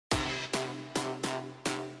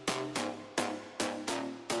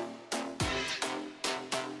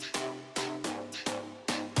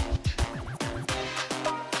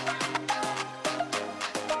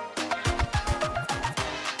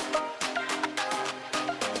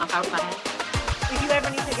out of my head. If you ever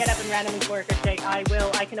need to get up and randomly twerk or shake, I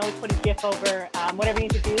will. I can always put a GIF over whatever you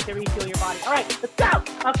need to do to refuel your body. All right, let's go.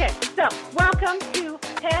 Okay, so welcome to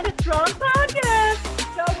Panda Strong Podcast, the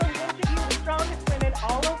show where we interview the strongest women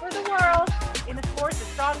all over the world in the sports of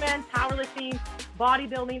strongman, powerlifting,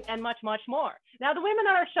 bodybuilding, and much, much more. Now, the women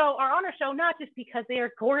on our show are on our show not just because they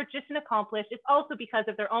are gorgeous and accomplished, it's also because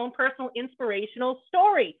of their own personal inspirational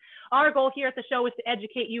story. Our goal here at the show is to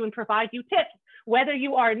educate you and provide you tips. Whether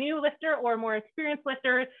you are a new lifter or a more experienced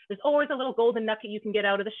lifter, there's always a little golden nugget you can get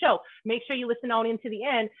out of the show. Make sure you listen on into the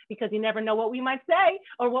end because you never know what we might say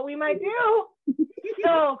or what we might do.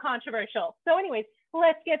 So controversial. So anyways,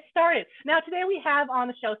 let's get started. Now, today we have on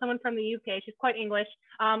the show someone from the UK. She's quite English.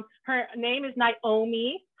 Her name is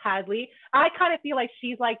Naomi Hadley. I kind of feel like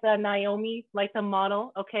she's like the Naomi, like the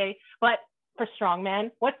model, okay? But for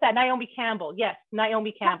strongman, what's that? Naomi Campbell. Yes,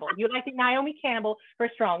 Naomi Campbell. You like the Naomi Campbell for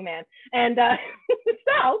strongman. And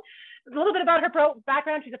so, a little bit about her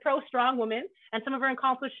background. She's a pro strong woman, and some of her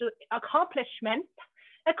accomplishments.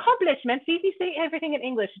 See, if you say everything in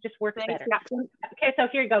English, it just works better. Okay, so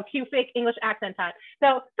here you go. Cue fake English accent time.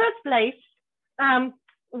 So first place,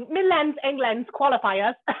 Midlands, England's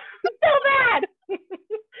qualifiers. So bad.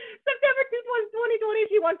 September 2020,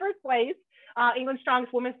 she won first place. England's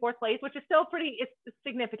strongest women's fourth place, which is still pretty, it's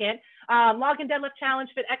significant. Log and Deadlift Challenge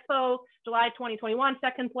Fit Expo, July 2021,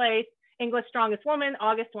 second place. English strongest woman,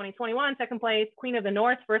 August 2021, second place. Queen of the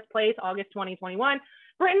North, first place, August 2021.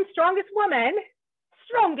 Britain's strongest woman,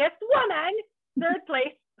 third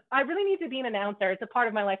place. I really need to be an announcer. It's a part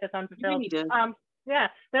of my life that's unfulfilled. Yeah,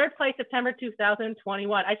 third place, September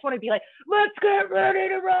 2021. I just want to be like, let's get ready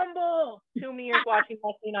to rumble. 2 years watching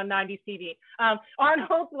wrestling on 90s TV.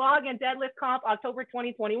 Arnold Log and Deadlift Comp, October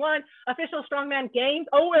 2021. Official Strongman Games,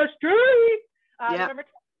 OSG, November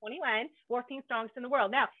 2021. 14th strongest in the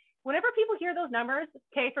world. Now, whenever people hear those numbers,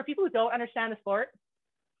 okay, for people who don't understand the sport,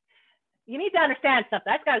 you need to understand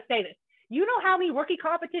something. I just got to say this. You know how many rookie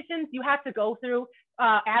competitions you have to go through,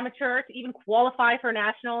 amateur, to even qualify for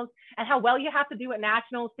nationals, and how well you have to do at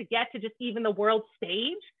nationals to get to just even the world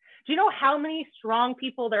stage? Do you know how many strong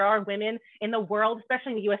people there are, women in the world,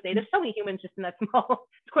 especially in the USA? There's so many humans just in that small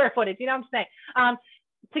square footage, you know what I'm saying?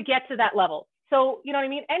 To get to that level. So, you know what I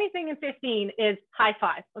mean? Anything in 15 is high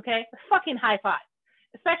five, okay? Fucking high five.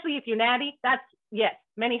 Especially if you're natty, that's, yes,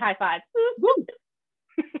 many high fives.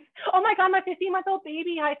 Oh my God, my 15-month-old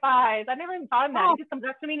baby high fives. I've never even thought of that. He just comes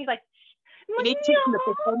up to me and he's like, you need to teach him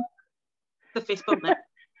the fist bump.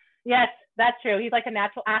 Yes, that's true. He's like a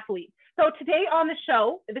natural athlete. So today on the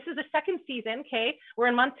show, this is the second season, okay? We're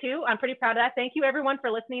in month 2. I'm pretty proud of that. Thank you everyone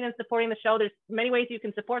for listening and supporting the show. There's many ways you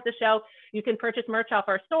can support the show. You can purchase merch off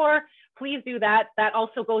our store. Please do that. That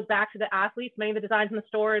also goes back to the athletes. Many of the designs in the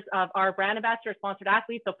stores of our brand ambassador sponsored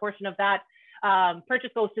athletes. So a portion of that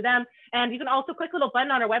purchase goes to them. And you can also click a little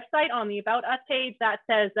button on our website on the About Us page that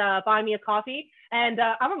says buy me a coffee. And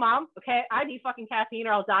I'm a mom, okay? I need fucking caffeine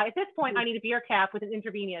or I'll die. At this point, I need a beer cap with an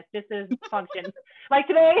intravenous just as function. Like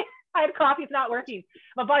today, I had coffee, it's not working.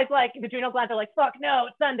 My body's like, the adrenal glands are like, fuck no,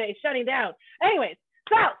 it's Sunday, shutting down. Anyways,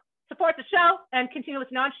 so support the show and continue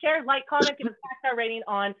listening on. Share, like, comment, give us a 5-star rating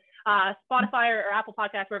on Spotify or Apple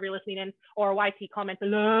Podcasts, wherever you're listening in, or YT, comment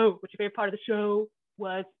below what your favorite part of the show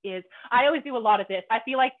is. I always do a lot of this. I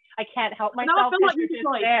feel like I can't help myself. No, I feel like they're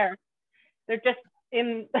just there. They're just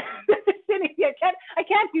in I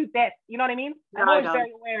can't do this. You know what I mean? I'm always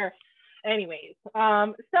very aware. Anyways,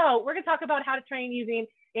 so we're gonna talk about how to train using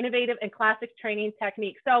innovative and classic training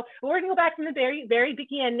techniques. So we're gonna go back from the very, very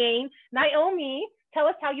beginning. Naomi, tell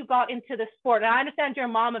us how you got into the sport. And I understand you're a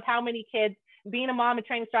mom of how many kids. Being a mom and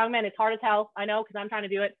training strongman is hard as hell. I know, because I'm trying to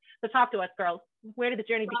do it. So talk to us, girls. Where did the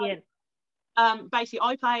journey begin? Basically,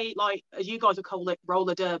 I play, like, as you guys would call it,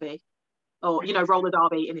 roller derby, or, you know, roller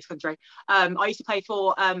derby in this country. I used to play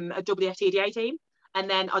for a WFTDA team, and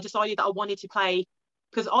then I decided that I wanted to play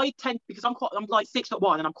because I'm like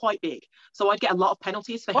 6'1" and I'm quite big, so I'd get a lot of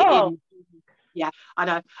penalties for hitting. Yeah, I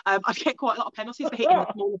know. I'd get quite a lot of penalties for hitting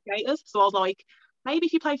the smaller skaters. So I was like, maybe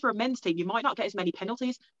if you play for a men's team, you might not get as many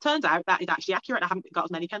penalties. Turns out that is actually accurate. I haven't got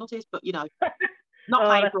as many penalties, but you know. Not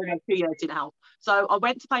playing for almost 2 years didn't help. So I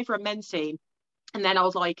went to play for a men's team, and then I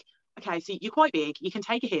was like, okay, so you're quite big, you can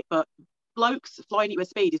take a hit, but blokes flying at you at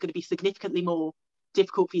speed is going to be significantly more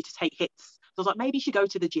difficult for you to take hits. So I was like, maybe you should go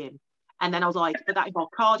to the gym. And then I was like, but that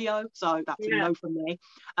involved cardio, so that's a no from me.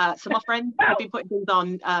 So my friend had been putting things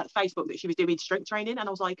on Facebook that she was doing strength training, and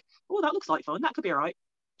I was like, oh, that looks like fun, that could be all right.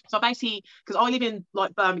 So basically, because I live in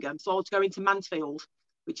like Birmingham, so I was going to Mansfield,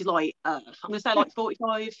 which is like, I'm going to say like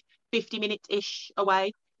 45, 50 minutes-ish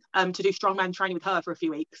away, to do strongman training with her for a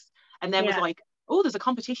few weeks. And then was like, oh, there's a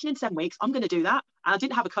competition in 7 weeks. I'm going to do that. And I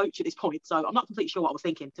didn't have a coach at this point, so I'm not completely sure what I was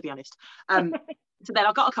thinking, to be honest. So then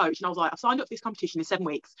I got a coach and I was like, I've signed up for this competition in 7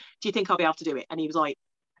 weeks. Do you think I'll be able to do it? And he was like,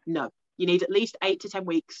 no, you need at least 8 to 10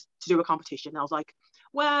 weeks to do a competition. And I was like,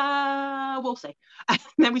 well, we'll see. And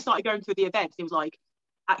then we started going through the events. He was like,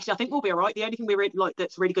 actually, I think we'll be all right. The only thing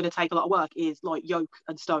that's really going to take a lot of work is like yoke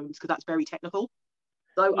and stones, because that's very technical.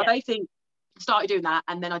 So I basically started doing that.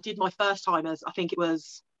 And then I did my first time as, I think it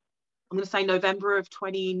was, I'm going to say November of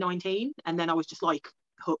 2019. And then I was just like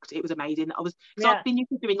hooked. It was amazing. I've been used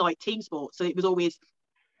to doing like team sports. So it was always,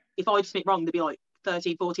 if I did something wrong, there'd be like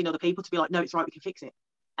 13, 14 other people to be like, no, it's right, we can fix it.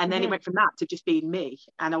 And then it went from that to just being me.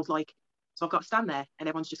 And I was like, so I've got to stand there and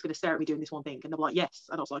everyone's just going to stare at me doing this one thing. And they're like, yes.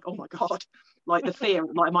 And I was like, oh my God. Like the fear,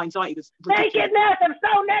 like my anxiety was ridiculous. Nakedness, I'm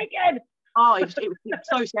so naked. Oh, it was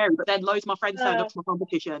so scary. But then loads of my friends turned up to my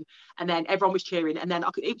competition and then everyone was cheering. And then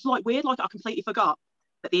it was like weird, like I completely forgot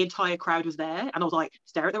that the entire crowd was there. And I was like,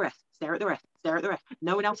 stare at the ref, stare at the ref, stare at the ref.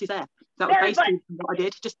 No one else is there. That was basically what I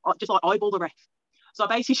did, just like eyeball the ref. So I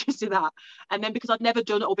basically just did that. And then because I'd never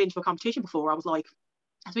done it or been to a competition before, I was like,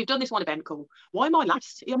 so we've done this one event, cool. Why am I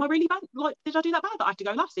last? Am I really bad? Like, did I do that bad that I have to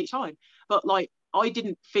go last each time? But like, I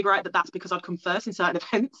didn't figure out that that's because I'd come first in certain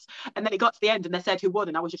events. And then it got to the end and they said who won.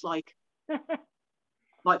 And I was just like,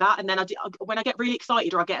 like that. And then when I get really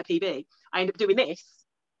excited or I get a PB, I end up doing this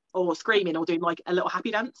or screaming or doing like a little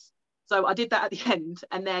happy dance. So I did that at the end.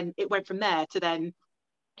 And then it went from there to then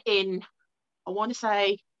in, I want to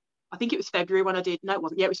say, I think it was February when I did, no, it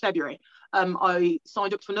wasn't. Yeah, it was February. I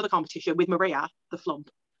signed up for another competition with Maria, the flump.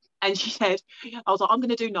 And she said, I was like, I'm going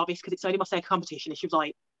to do novice because it's only my second competition. And she was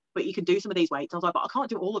like, but you can do some of these weights. I was like, but I can't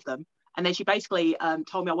do all of them. And then she basically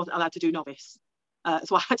told me I wasn't allowed to do novice.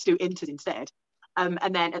 So I had to do inters instead.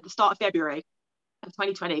 And then at the start of February of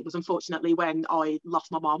 2020 was unfortunately when I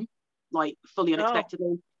lost my mom, like fully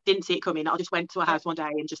unexpectedly. Didn't see it coming. I just went to her house one day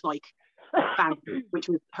and just like found it, which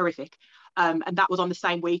was horrific. And that was on the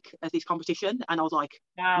same week as this competition. And I was like,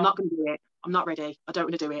 I'm not going to do it. I'm not ready. I don't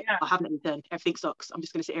want to do it. I haven't eaten. Everything sucks. I'm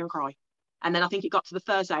just going to sit here and cry. And then I think it got to the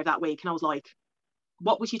Thursday of that week and I was like,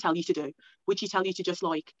 what would she tell you to do? Would she tell you to just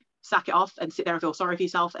like sack it off and sit there and feel sorry for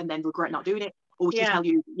yourself and then regret not doing it? Or would she tell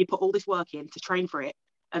you, you put all this work in to train for it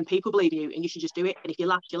and people believe in you and you should just do it. And if you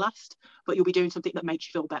last, you last, but you'll be doing something that makes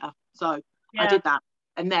you feel better. So I did that.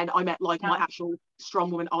 And then I met like my actual strong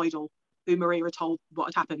woman idol who Maria had told what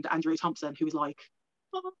had happened, Andrea Thompson, who was like,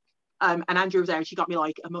 oh. And Andrea was there and she got me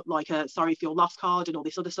like a sorry for your lost card and all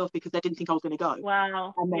this other stuff because they didn't think I was going to go.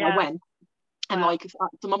 Wow. And then I went and like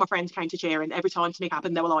some of my friends came to cheer and every time something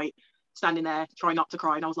happened, they were like standing there trying not to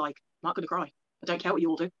cry. And I was like, I'm not going to cry. I don't care what you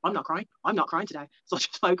all do. I'm not crying. I'm not crying today. So I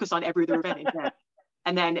just focused on every other event instead.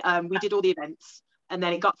 And then we did all the events. And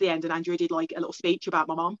then it got to the end and Andrea did like a little speech about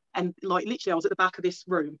my mom. And like literally I was at the back of this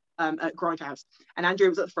room at Grindhouse and Andrea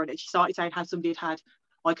was at the front and she started saying how somebody had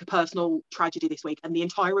like a personal tragedy this week. And the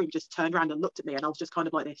entire room just turned around and looked at me and I was just kind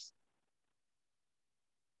of like this.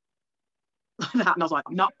 Like that. And I was like,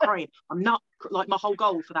 I'm not crying. I'm not, like my whole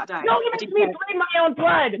goal for that day. No, you make me bleed my own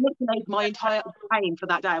blood. My entire pain for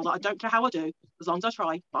that day. I was like, I don't care how I do, as long as I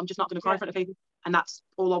try, but I'm just not going to cry in front of people. And that's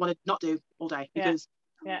all I want to not do all day because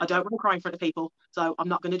I don't want to cry in front of people. So I'm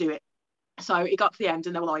not going to do it. So it got to the end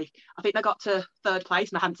and they were like, I think they got to third place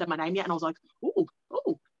and I hadn't said my name yet. And I was like, ooh.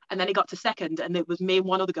 And then it got to second and it was me and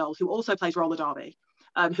one other girl who also plays roller derby,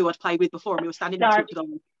 who I'd played with before. And we were standing next to each other,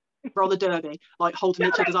 roller derby, like holding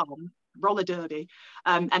each other's arm, roller derby.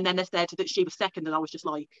 And then they said that she was second and I was just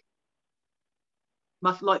like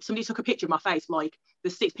somebody took a picture of my face, like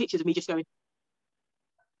there's 6 pictures of me just going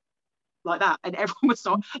like that. And everyone was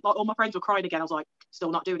like all my friends were crying again. I was like,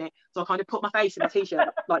 still not doing it. So I kind of put my face in a t-shirt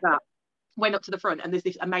like that. Went up to the front and there's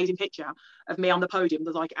this amazing picture of me on the podium.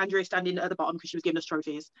 There's like Andrea standing at the bottom because she was giving us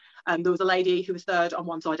trophies. There was a lady who was third on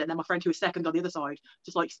one side and then my friend who was second on the other side,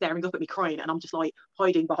 just like staring up at me crying. And I'm just like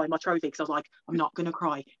hiding behind my trophy because I was like, I'm not going to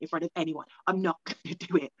cry in front of anyone. I'm not going to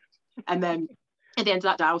do it. And then at the end of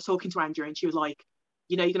that day, I was talking to Andrea and she was like,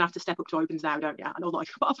 you know, you're going to have to step up to opens now, don't you? And I was like,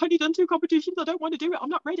 but I've only done 2 competitions. I don't want to do it. I'm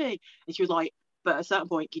not ready. And she was like, but at a certain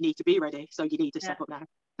point, you need to be ready. So you need to step up now.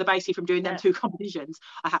 So basically from doing them 2 competitions,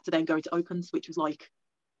 I had to then go into opens, which was like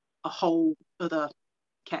a whole other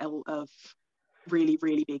kettle of really,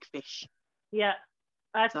 really big fish. Yeah,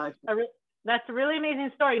 that's a really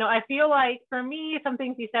amazing story. You know, I feel like for me, some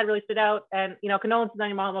things you said really stood out and, you know, condolences on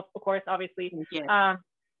your mom, of course, obviously.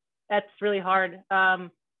 That's really hard.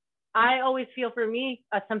 I always feel for me,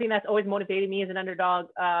 something that's always motivated me as an underdog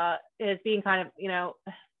is being kind of, you know,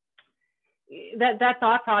 that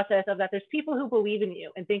thought process of that there's people who believe in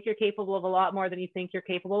you and think you're capable of a lot more than you think you're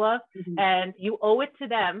capable of. And you owe it to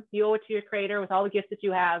them. You owe it to your creator with all the gifts that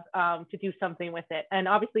you have to do something with it. And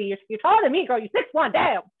obviously you're taller than me, girl. You're 6'1",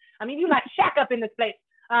 damn. I mean, you like Shaq up in this place.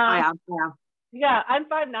 I am. Yeah, I'm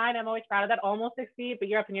 5'9". I'm always proud of that, almost 6 feet, but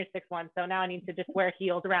you're up and you're 6'1". So now I need to just wear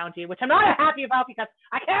heels around you, which I'm not happy about because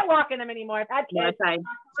I can't walk in them anymore. I've had kids.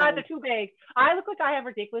 They're too big. I look like I have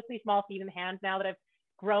ridiculously small feet and hands now that I've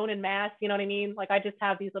grown in mass. You know what I mean? Like I just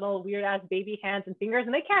have these little weird ass baby hands and fingers,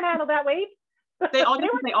 and they can't handle that weight.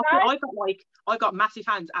 I got massive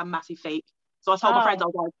hands and massive feet. So I told my friends, I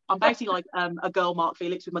was like, I'm basically like a girl Mark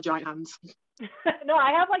Felix with my giant hands. No,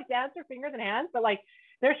 I have like dancer fingers and hands, but like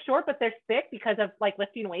they're short, but they're thick because of like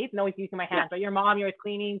lifting weights and always using my hands. Right? Your mom, you're always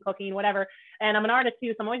cleaning, cooking, whatever. And I'm an artist too,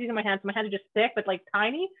 so I'm always using my hands. So my hands are just thick, but like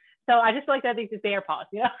tiny. So I just feel like that thing's just bear paws,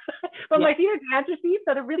 you know? But my feet are dancer feet,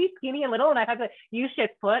 so they're really skinny and little, and I've had to use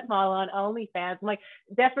shit foot model on OnlyFans. I'm like,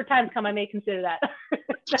 desperate times come, I may consider that.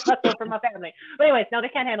 That's also for my family. But anyways, no, they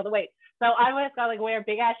can't handle the weight. So I always got like wear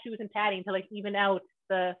big ass shoes and padding to like even out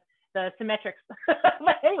the symmetrics.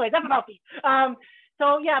 But anyways, that's about feet.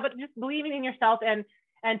 So yeah, but just believing in yourself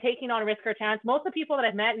and taking on a risk or a chance. Most of the people that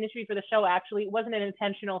I've met initially for the show actually wasn't an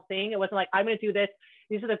intentional thing. It wasn't like, I'm going to do this.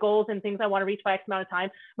 These are the goals and things I want to reach by X amount of time.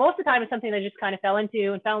 Most of the time it's something they just kind of fell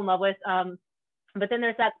into and fell in love with. But then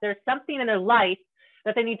there's something in their life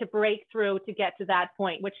that they need to break through to get to that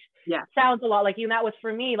point, which sounds a lot like you. And that was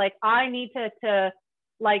for me, like I need to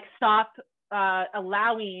like stop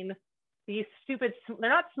allowing these stupid, they're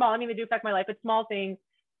not small, I mean, they do affect my life, but small things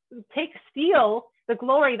steal the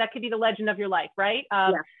glory that could be the legend of your life, right?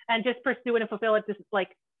 And just pursue it and fulfill it, just like,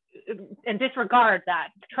 and disregard that.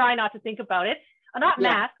 Try not to think about it. Not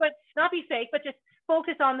mask, but not be fake, but just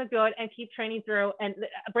focus on the good and keep training through. And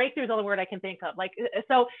breakthrough is the only word I can think of. Like,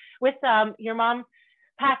 so with your mom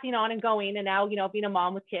passing on and going, and now, you know, being a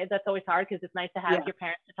mom with kids, that's always hard because it's nice to have your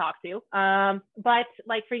parents to talk to. But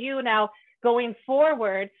like for you now, going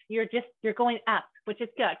forward, you're going up, which is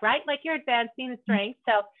good, right? Like you're advancing in strength.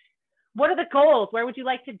 So what are the goals? Where would you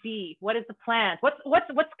like to be? What is the plan? What's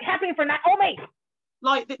happening for Naomi?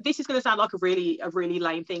 Like this is going to sound like a really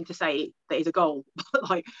lame thing to say that is a goal, but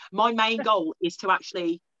like my main goal is to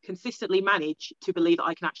actually consistently manage to believe that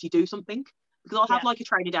I can actually do something, because I'll have like a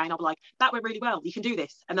training day and I'll be like, that went really well, you can do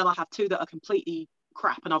this, and then I'll have two that are completely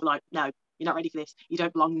crap and I'll be like, no, you're not ready for this, you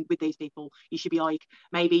don't belong with these people, you should be like,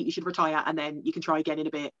 maybe you should retire and then you can try again in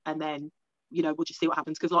a bit, and then, you know, we'll just see what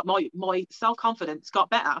happens. Because like my self-confidence got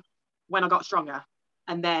better when I got stronger.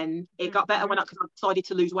 And then it got better when I decided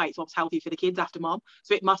to lose weight. So I was healthy for the kids after mom.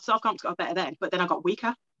 So my self-confidence got better then, but then I got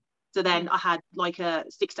weaker. So then I had like a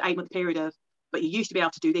 6 to 8 month period of, but you used to be able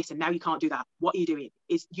to do this and now you can't do that. What are you doing?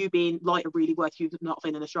 Is you being lighter really worth you not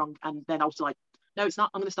feeling as strong? And then I was like, no, it's not.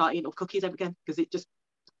 I'm going to start eating all cookies again, because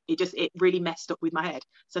it really messed up with my head.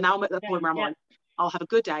 So now I'm at the point where I'm like, I'll have a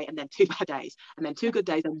good day and then 2 bad days, and then 2 good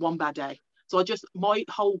days and 1 bad day. So my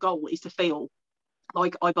whole goal is to feel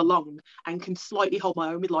like I belong and can slightly hold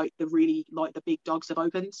my own with like the big dogs have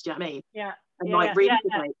opened. Do you know what I mean?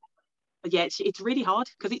 It's really hard,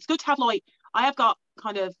 because it's good to have like, I have got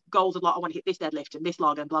kind of goals of like, I want to hit this deadlift and this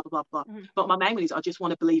log and blah blah blah blah. But my main one is I just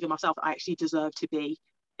want to believe in myself that I actually deserve to be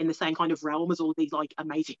in the same kind of realm as all of these like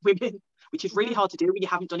amazing women, which is really hard to do when you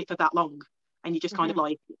haven't done it for that long, and you just kind of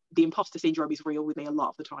like, the imposter syndrome is real with me a lot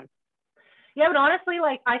of the time. Yeah, but honestly,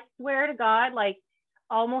 like I swear to God, like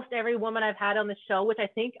almost every woman I've had on the show, which I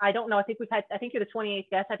think you're the 28th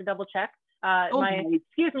guest. I have to double check.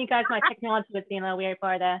 Excuse me, guys, my technology was being a little weird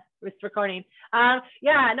for this recording. I'm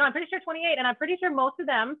pretty sure 28, and I'm pretty sure most of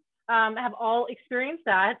them have all experienced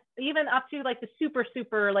that, even up to like the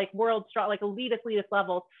super like world strong, like elitist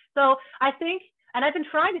levels. So I think, and I've been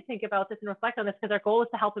trying to think about this and reflect on this, because our goal is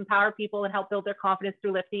to help empower people and help build their confidence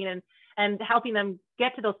through lifting and helping them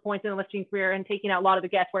get to those points in the lifting career, and taking out a lot of the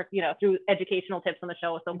guesswork, you know, through educational tips on the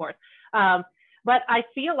show and so forth. But I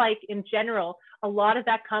feel like in general, a lot of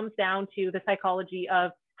that comes down to the psychology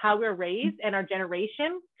of how we're raised and our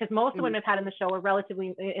generation, because most of the women I've had in the show are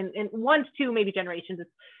relatively in 1 to 2 maybe generations. It's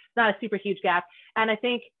not a super huge gap. And I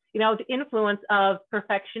think, you know, the influence of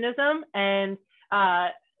perfectionism and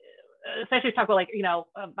especially talk about like, you know,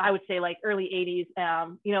 I would say like early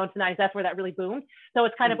 80s, you know, into 90s, that's where that really boomed. So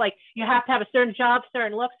it's kind of like, you have to have a certain job,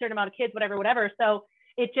 certain look, certain amount of kids, whatever. So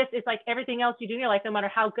it's like everything else you do in your life, no matter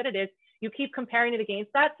how good it is, you keep comparing it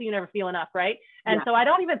against that, so you never feel enough, right? And so I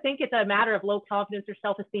don't even think it's a matter of low confidence or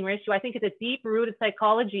self-esteem or issue. I think it's a deep-rooted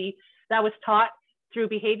psychology that was taught through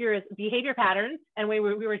behavior patterns, and we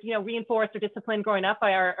were reinforced or disciplined growing up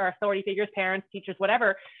by our authority figures, parents, teachers,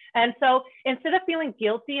 whatever. And so instead of feeling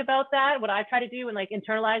guilty about that, what I try to do and like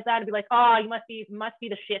internalize that and be like, oh, you must be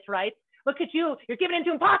the shit, right? Look at you, you're giving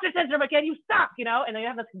into imposter syndrome again, you suck, and then you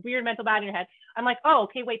have this weird mental battle in your head. I'm like, oh,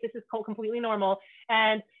 okay, wait, this is completely normal.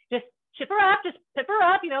 And just chip her up, just pip her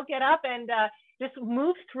up, get up and just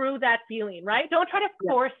move through that feeling, right? Don't try to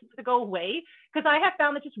force it to go away, because I have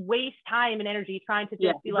found that just waste time and energy trying to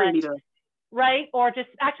just be like, right? Or just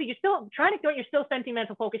actually, you're still trying to do it, you're still spending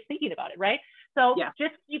mental focus thinking about it, right? So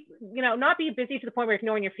just keep, not be busy to the point where you're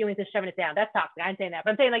ignoring your feelings and shoving it down. That's toxic. I'm saying that.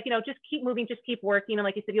 But I'm saying, like, just keep moving, just keep working. And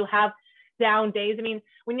like you said, you'll have down days. I mean,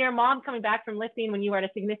 when your mom coming back from lifting when you are at a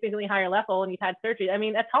significantly higher level and you've had surgery, I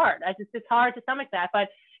mean, that's hard. It's hard to stomach that, but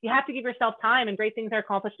you have to give yourself time, and great things are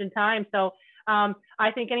accomplished in time. So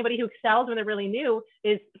I think anybody who excels when they're really new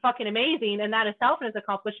is fucking amazing, and that itself is an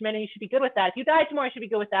accomplishment, and you should be good with that. If you die tomorrow, you should be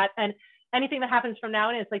good with that. And anything that happens from now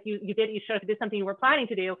on, it's like you showed up, you did something you were planning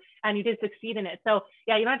to do, and you did succeed in it. So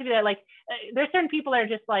yeah, you don't have to do that. Like there's certain people that are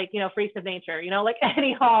just like, freaks of nature, like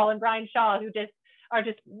Annie Hall and Brian Shaw, who just are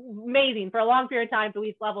just amazing for a long period of time to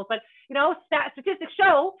these levels. But, statistics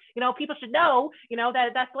show, people should know,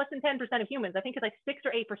 that's less than 10% of humans. I think it's like 6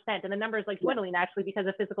 or 8%. And the number is like dwindling actually because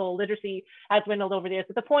of physical literacy has dwindled over the years.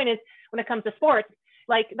 But the point is, when it comes to sports,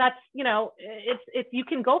 like that's, it's you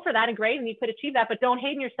can go for that and great, and you could achieve that, but don't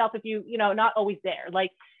hate in yourself if you, not always there.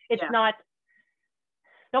 Like it's not,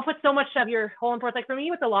 don't put so much of your whole importance. Like for me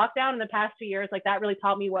with the lockdown in the past 2 years, like that really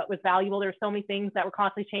taught me what was valuable. There were so many things that were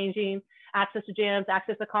constantly changing: access to gyms,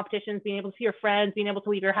 access to competitions, being able to see your friends, being able to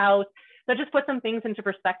leave your house. So just put some things into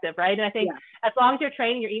perspective, right? And I think as long as you're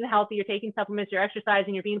training, you're eating healthy, you're taking supplements, you're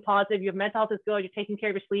exercising, you're being positive, your mental health is good, you're taking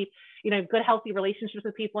care of your sleep, good, healthy relationships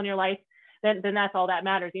with people in your life, then that's all that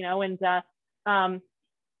matters, And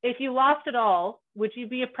if you lost it all, would you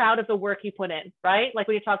be proud of the work you put in, right? Like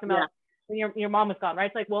when you're talking about when your mom was gone, right?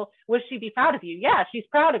 It's like, well, would she be proud of you? Yeah, she's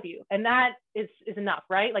proud of you. And that is enough,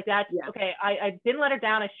 right? Like that's, okay, I didn't let her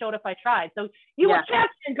down. I showed up, I tried. So you were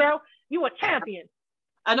champion, girl. You were champion.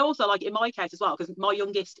 And also, like in my case as well, because my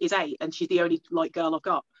youngest is 8 and she's the only like girl I've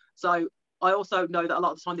got. So I also know that a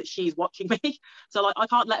lot of the time that she's watching me. So like I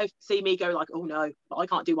can't let her see me go like, oh no, I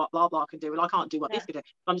can't do what blah blah can do, and I can't do what this can do.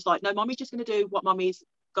 I'm just like, no, mommy's just going to do what mommy's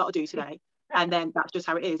got to do today. And then that's just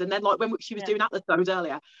how it is. And then like when she was doing Atlas Stones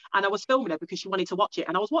earlier, and I was filming her because she wanted to watch it,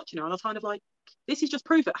 and I was watching her and I was kind of like, this is just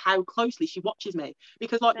proof of how closely she watches me.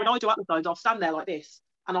 Because like when I do Atlas Stones, I'll stand there like this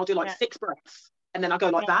and I'll do like 6 breaths, and then I go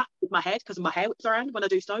like that with my head because my hair whips around when I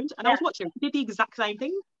do stones. And I was watching her, she did the exact same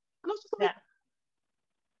thing, and I was just like,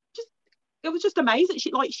 it was just amazing.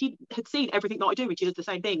 She had seen everything that I do, and she did the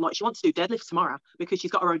same thing. Like she wants to do deadlifts tomorrow because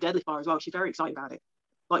she's got her own deadlift bar as well. She's very excited about it.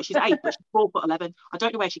 Like she's 8, but she's 4'11". I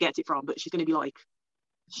don't know where she gets it from, but she's going to be like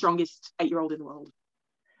the strongest 8-year-old in the world.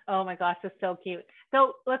 Oh my gosh, that's so cute.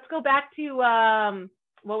 So let's go back to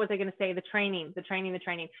what was I going to say? The training.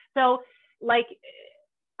 So like,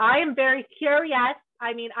 I am very curious.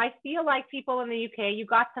 I mean, I feel like people in the UK, you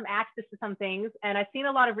got some access to some things, and I've seen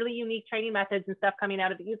a lot of really unique training methods and stuff coming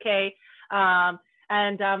out of the UK.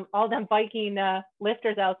 And all them Viking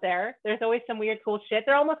lifters out there, there's always some weird, cool shit.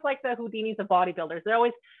 They're almost like the Houdinis of bodybuilders. They're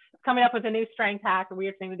always coming up with a new strength hack, a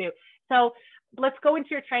weird thing to do. So let's go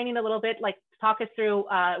into your training a little bit, like talk us through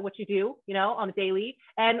what you do, on the daily.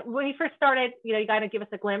 And when you first started, you got to give us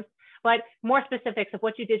a glimpse, but more specifics of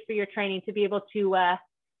what you did for your training to be able to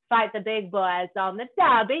fight the big boys on the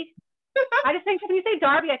derby. I just think when you say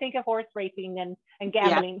derby, I think of horse racing and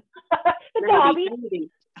gambling. The derby.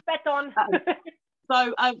 Bet on.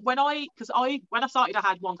 So when I started, I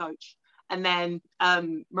had one coach, and then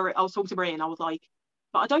I was talking to Marie, and I was like,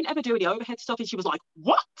 but I don't ever do any overhead stuff, and she was like,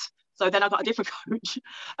 what? So then I got a different coach,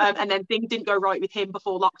 and then things didn't go right with him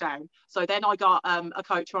before lockdown. So then I got a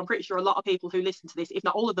coach who I'm pretty sure a lot of people who listen to this, if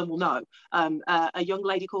not all of them, will know, a young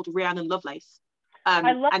lady called Rhiannon Lovelace.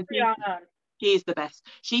 I love Rhiannon. She is the best.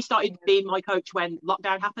 She started being my coach when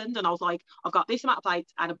lockdown happened, and I was like, I've got this amount of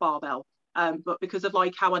plates and a barbell, but because of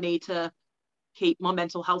like how I need to keep my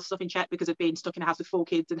mental health stuff in check because of being stuck in a house with 4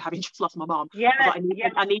 kids and having just lost my mom, I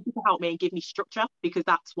need you to help me and give me structure, because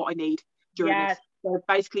that's what I need during this. So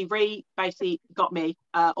basically Ree got me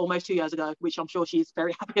almost 2 years ago, which I'm sure she's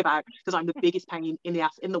very happy about, because I'm the biggest pain in the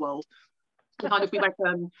ass in the world. We went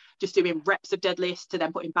from just doing reps of deadlifts to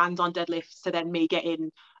then putting bands on deadlifts to then me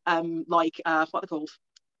getting what they're called,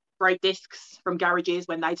 brake discs from garages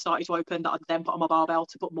when they started to open, that I'd then put on my barbell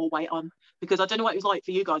to put more weight on, because I don't know what it was like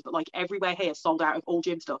for you guys, but like everywhere here sold out of all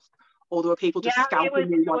gym stuff, or there were people just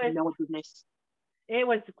scalping me like no one's business. It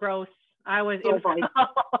was gross. It was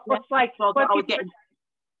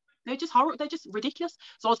They're just horrible. They're just ridiculous.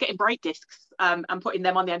 So I was getting brake discs and putting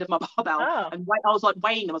them on the end of my barbell. Oh. And I was like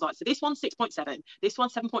weighing them. I was like, so this one's 6.7, this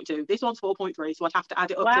one's 7.2, this one's 4.3. So I'd have to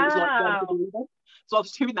add it up. So it was like, so I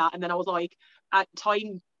was doing that. And then I was like,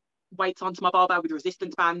 tying weights onto my barbell with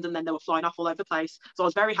resistance bands, and then they were flying off all over the place. So I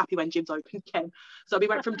was very happy when gyms opened again. So we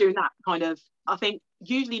went from doing that kind of, I think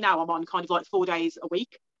usually now I'm on kind of like 4 days a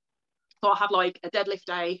week. So I'll have like a deadlift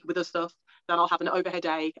day with other stuff, then I'll have an overhead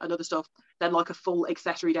day and other stuff, then like a full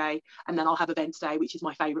accessory day, and then I'll have events day, which is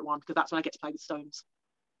my favorite one because that's when I get to play with stones.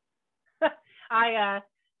 I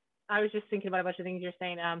was just thinking about a bunch of things you're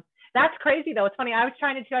saying. That's crazy though. It's funny. I was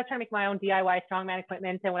trying to make my own DIY strongman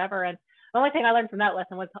equipment and whatever. And the only thing I learned from that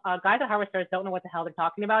lesson was guys at hardware stores don't know what the hell they're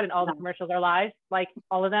talking about, and all the commercials are lies, like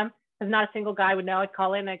all of them. Because not a single guy would know. I'd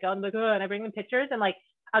call in and I'd go and look, and I bring them pictures and like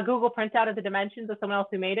a Google printout of the dimensions of someone else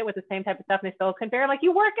who made it with the same type of stuff, and they still couldn't figure. Like,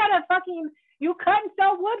 you work at a fucking, you cut and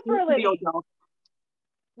sell wood for a living.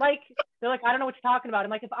 Like, they're like, I don't know what you're talking about. I'm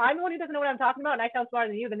like, if I'm the one who doesn't know what I'm talking about and I sound smarter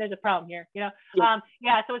than you, then there's a problem here, you know?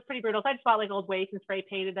 Yeah, so it's pretty brutal. So I just bought like old weights and spray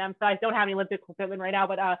painted them. So I don't have any Olympic equipment right now,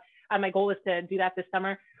 but my goal is to do that this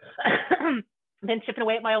summer. Been chipping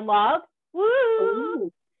away at my own log.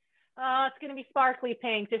 Woo! It's going to be sparkly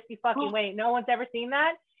pink. Just you fucking wait. No one's ever seen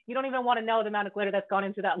that. You don't even want to know the amount of glitter that's gone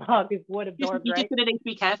into that log is wood absorbed, You're right? just going to need to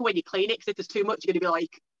be careful when you clean it, because if there's too much, you're going to be like...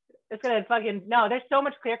 It's going to fucking... No, there's so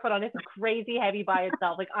much clear coat on it. It's crazy heavy by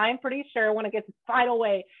itself. Like, I'm pretty sure when it gets its final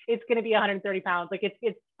weight, it's going to be 130 pounds. Like,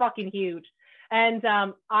 it's fucking huge. And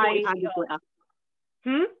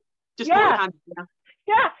Just yeah.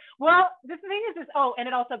 Yeah. Well, the thing is, and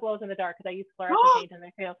it also glows in the dark because I use fluorescent paint in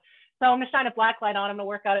there too. So I'm just shining a black light on. I'm gonna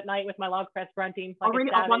work out at night with my log press grunting. Like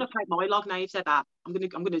I want to paint my log now. You've said that. I'm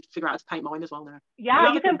gonna figure out how to paint mine as well now.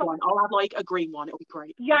 Yeah, you can. I'll have like a green one. It'll be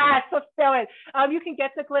great. Yeah, so do it. You can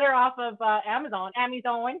get the glitter off of Amazon. I don't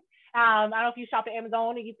know if you shop at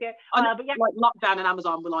Amazon or you get. But yeah, like lockdown and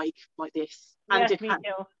Amazon were like this. And yes, me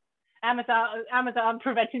too. Amazon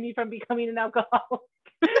prevented me from becoming an alcoholic.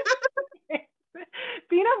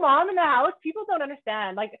 Being a mom in the house, people don't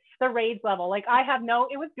understand like the rage level. Like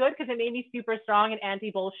it was good because it made me super strong and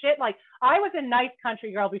anti-bullshit. Like I was a nice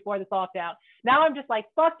country girl before this lockdown. Now I'm just like,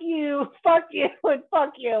 fuck you, and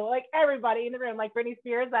fuck you. Like everybody in the room, like Britney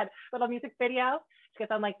Spears, that little music video. She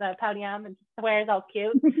gets on like the podium and swears all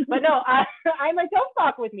cute. But no, I'm like, don't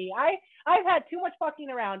fuck with me. I've had too much fucking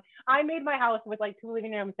around. I made my house with like 2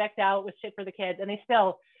 living rooms decked out with shit for the kids, and they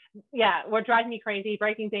still were driving me crazy,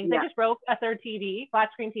 breaking things. They just broke a third TV, flat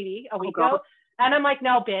screen TV a week ago. And I'm like,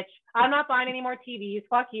 no, bitch, I'm not buying any more TVs.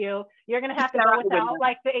 Fuck you. You're going to have to go without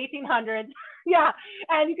like the 1800s. Yeah.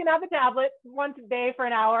 And you can have the tablet once a day for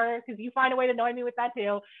an hour because you find a way to annoy me with that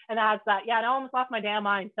too. And that's that. Yeah, now I almost lost my damn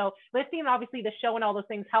mind. So listening, obviously, the show and all those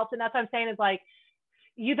things helped. And that's what I'm saying is like,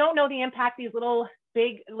 you don't know the impact these little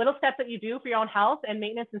steps that you do for your own health and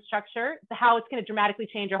maintenance and structure, how it's going to dramatically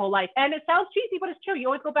change your whole life. And it sounds cheesy, but it's true. You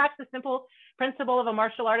always go back to the simple principle of a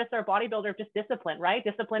martial artist or a bodybuilder of just discipline, right?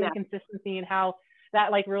 Discipline and consistency and how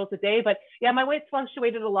that like rules the day. But yeah, my weight's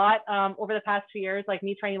fluctuated a lot over the past 2 years, like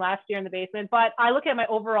me training last year in the basement. But I look at my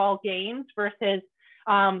overall gains versus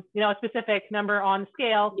a specific number on the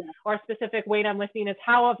scale or a specific weight I'm lifting is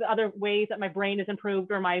how of the other ways that my brain is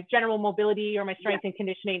improved or my general mobility or my strength and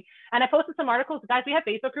conditioning. And I posted some articles. Guys, we have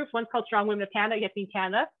Facebook groups. One's called Strong Women of Canada. You have to be in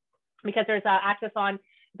Canada because there's access on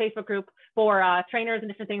Facebook group for trainers and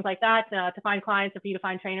different things like that to find clients or for you to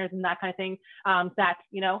find trainers and that kind of thing that,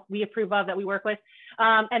 we approve of, that we work with.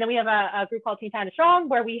 And then we have a group called Team Canada Strong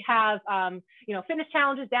where we have, fitness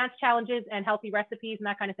challenges, dance challenges, and healthy recipes and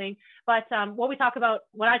that kind of thing. But what I talk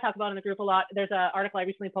about in the group a lot, there's an article I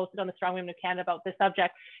recently posted on the Strong Women of Canada about this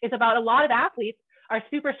subject. It's about a lot of athletes are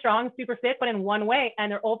super strong, super fit, but in one way, and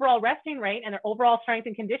their overall resting rate and their overall strength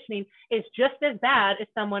and conditioning is just as bad as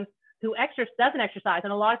someone who doesn't exercise.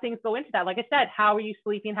 And a lot of things go into that. Like I said, how are you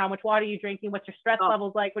sleeping? How much water are you drinking? What's your stress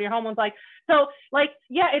levels like? What are your hormones like? So like,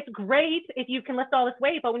 yeah, it's great if you can lift all this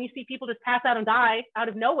weight, but when you see people just pass out and die out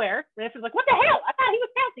of nowhere, and it's like, what the hell? I thought he was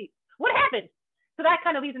healthy. What happened? So that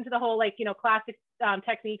kind of leads into the whole, classic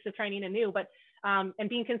techniques of training anew, but and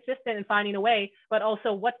being consistent and finding a way, but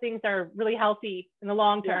also what things are really healthy in the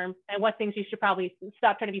long term and what things you should probably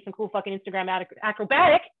stop trying to be some cool fucking Instagram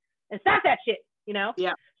acrobatic and stop that shit,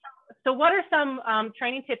 Yeah. So what are some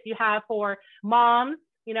training tips you have for moms,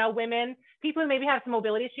 women, people who maybe have some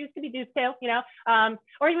mobility issues, could be dudes too,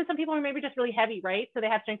 or even some people who are maybe just really heavy, right? So they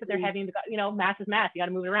have strength that they're heavy and, mass is mass. You got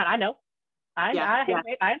to move it around. I know.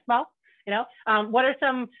 I'm small. What are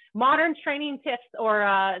some modern training tips or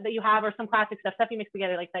that you have or some classic stuff you mix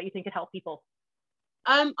together like that you think could help people?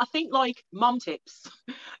 I think like mom tips.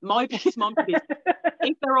 My biggest mom tip is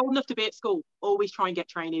if they're old enough to be at school, always try and get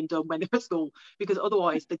training done when they're at school, because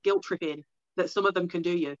otherwise the guilt tripping that some of them can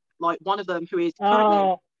do you. Like one of them who is currently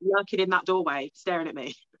Oh, lurking in that doorway staring at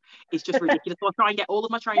me is just ridiculous. So I try and get all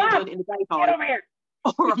of my training Mom, done in the get daytime over here.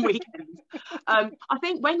 or on weekends. I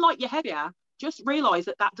think when like you're heavier, just realize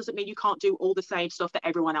that that doesn't mean you can't do all the same stuff that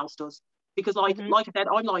everyone else does. Because like I said,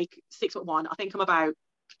 I'm like 6'1". I think I'm about,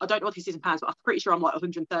 I don't know what this is in pounds, but I'm pretty sure I'm like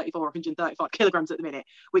 134, 135 kilograms at the minute,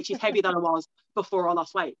 which is heavier than I was before I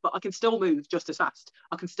lost weight. But I can still move just as fast.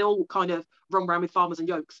 I can still kind of run around with farmers and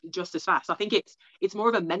yokes just as fast. I think it's more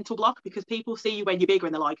of a mental block, because people see you when you're bigger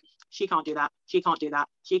and they're like, she can't do that, she can't do that,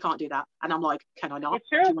 she can't do that. And I'm like, can I not? It's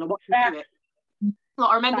true. Do you want to watch me do it?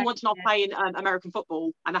 Like, I remember once when I was Yeah. playing American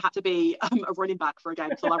football and I had to be a running back for a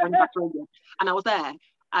game, so I running back for England, and I was there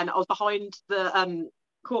and I was behind the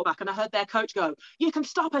quarterback, and I heard their coach go, "You can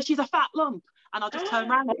stop her, she's a fat lump," and I just turned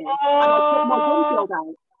around at him and I put my gun Oh, shield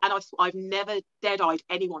out, and I've never dead-eyed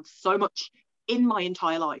anyone so much in my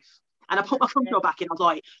entire life. And I put my front door back in. I was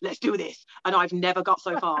like, "Let's do this," and I've never got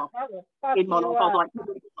so far fuck in my you life. I was up. like,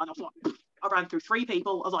 and I was like, I ran through 3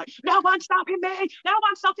 people. I was like, no one's stopping me. No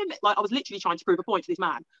one's stopping me. Like, I was literally trying to prove a point to this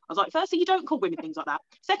man. I was like, firstly, you don't call women things like that.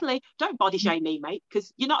 Secondly, don't body shame me, mate,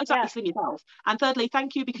 because you're not exactly Yeah. slim yourself. And thirdly,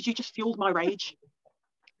 thank you, because you just fueled my rage.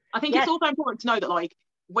 I think Yes. it's also important to know that, like,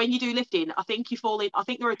 when you do lifting, I think you fall in, I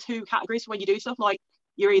think there are 2 categories for when you do stuff. Like,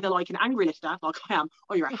 you're either like an angry lifter, like I am,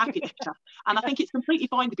 or you're a happy lifter. And I think it's completely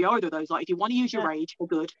fine to be either of those. Like, if you want to use your rage for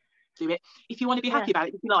good, do it. If you want to be happy about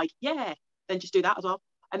it, just be like, yeah, then just do that as well.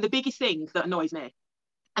 And the biggest thing that annoys me,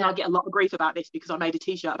 and I get a lot of grief about this because I made a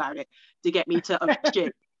t-shirt about it to get me to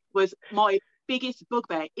shit, was my biggest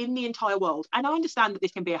bugbear in the entire world. And I understand that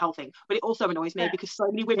this can be a health thing, but it also annoys me because so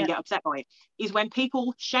many women get upset by it, is when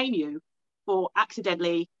people shame you for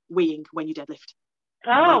accidentally weeing when you deadlift.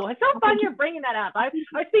 Oh, it's so fun you're bringing that up. I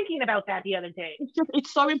was thinking about that the other day.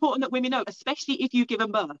 It's so important that women know, especially if you've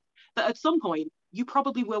given birth, that at some point you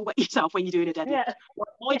probably will wet yourself when you're doing a deadlift. Yeah.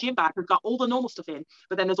 My gym bag has got all the normal stuff in,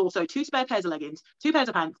 but then there's also 2 spare pairs of leggings, 2 pairs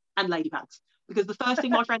of pants, and lady pads. Because the first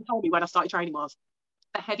thing my friend told me when I started training was,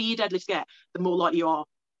 the heavier your deadlifts get, the more likely you are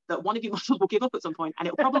that one of your muscles will give up at some point, and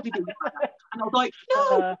it'll probably be. And I was like,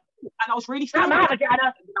 no. And I was really scared.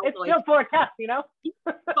 It's like, still for a test, you know.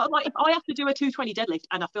 But like, if I have to do a 220 deadlift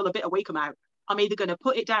and I feel a bit of weight come out, I'm either going to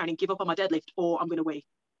put it down and give up on my deadlift, or I'm going to wee,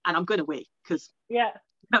 and I'm going to wee because. Yeah.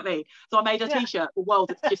 You know what I mean? So I made a t-shirt for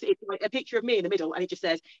world. It's like a picture of me in the middle, and it just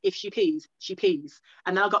says, "If she pees, she pees."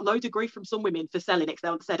 And then I got loads of grief from some women for selling it,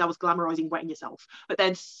 because they said I was glamorizing wetting yourself. But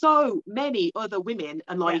then so many other women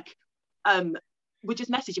and like were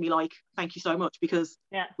just messaging me like, "Thank you so much," because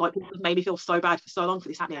like people made me feel so bad for so long for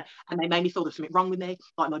this happening, and they made me feel there's something wrong with me,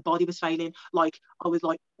 like my body was failing, like I was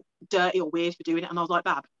like dirty or weird for doing it. And I was like,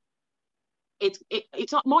 Bab, it's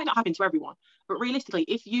not, might not happen to everyone, but realistically,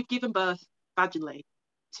 if you've given birth vaginally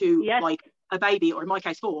to like a baby, or in my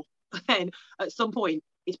case 4, then at some point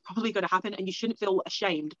it's probably going to happen, and you shouldn't feel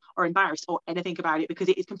ashamed or embarrassed or anything about it, because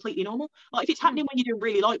it is completely normal. Like, if it's happening when you're doing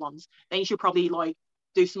really light ones, then you should probably like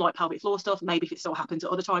do some like pelvic floor stuff. Maybe if it still happens at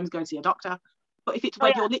other times, go and see a doctor. But if it's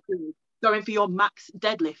when you're literally going for your max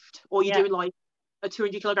deadlift, or you're doing like a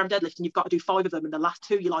 200-kilogram deadlift and you've got to do 5 of them, and the last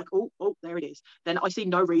 2 you're like, oh, there it is, then I see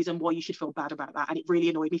no reason why you should feel bad about that. And it really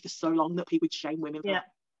annoyed me for so long that people would shame women for that.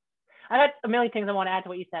 I got a million things I want to add to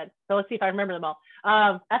what you said, so let's see if I remember them all.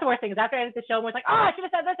 That's the worst thing, is after I did the show, we're like, oh, I should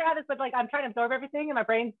have said this or had this, but like I'm trying to absorb everything, and my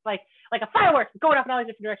brain's like a fireworks going up in all these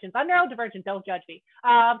different directions. I'm neurodivergent, don't judge me.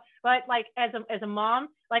 But like as a mom,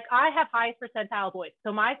 like I have highest percentile boys.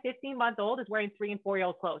 So my 15-month-old is wearing 3- and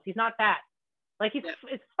 4-year-old clothes. He's not fat. Like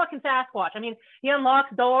it's fucking Sasquatch. I mean, he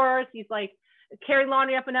unlocks doors. He's like carrying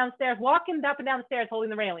laundry up and down the stairs, walking up and down the stairs, holding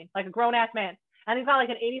the railing like a grown ass man. And he's got like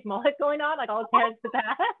an 80s mullet going on, like all his hair is to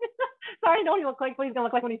that. Sorry, I know what he looks like, what he's gonna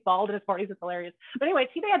look like when he's bald in his 40s. It's hilarious. But anyway,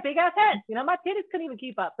 they had big ass heads. You know, my titties couldn't even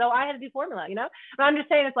keep up, so I had to do formula. You know, but I'm just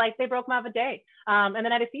saying, it's like they broke him out of a day, and then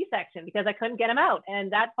I had a C-section because I couldn't get him out,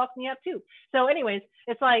 and that fucked me up too. So, anyways,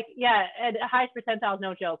 it's like, and highest percentile is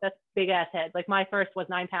no joke. That's big ass head. Like my first was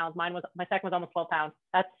 9 pounds. My second was almost 12 pounds.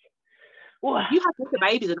 That's. You have bigger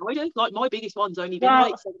babies than I do. Like my biggest one's only been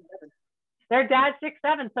like 7'7". Their dad's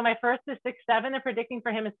 6'7", so my first is 6'7". They're predicting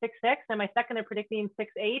for him is 6'6", and my second they're predicting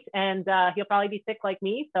 6'8", and he'll probably be thick like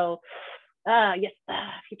me. So, yes,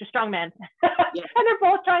 future strong man. And they're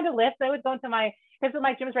both trying to lift. I was going to because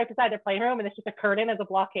my gym is right beside their playroom, and it's just a curtain as a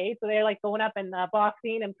blockade. So they're like going up and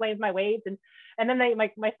boxing and playing with my weights, and then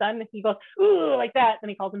my son, he goes ooh like that, and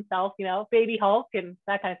he calls himself, you know, Baby Hulk and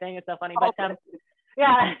that kind of thing. It's so funny, but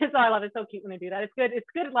Yeah, so I love it. It's so cute when they do that. It's good. It's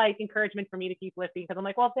good, like, encouragement for me to keep lifting, because I'm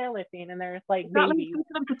like, well, if they're lifting and there's like Exactly. babies. It's good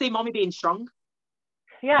for them to see mommy being strong.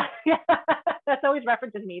 Yeah, yeah. That's always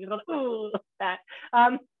references me. Just like, ooh, that.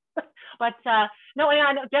 But no,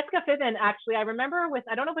 and Jessica Fiven, actually, I remember with,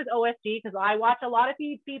 I don't know if it's OSG, because I watch a lot of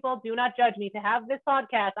people, do not judge me. To have this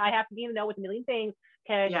podcast, I have to be in the know with a million things.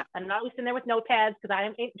 Okay. Yeah. I'm not sitting there with notepads because I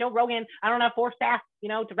am Joe Rogan. I don't have 4 staff,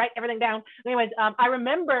 to write everything down. Anyways, I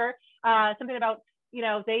remember something about,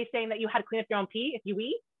 they saying that you had to clean up your own pee if you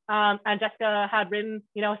eat. And Jessica had written,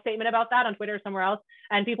 a statement about that on Twitter or somewhere else,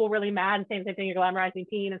 and people were really mad and saying the same thing, you're glamorizing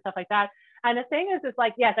peeing and stuff like that. And the thing is, it's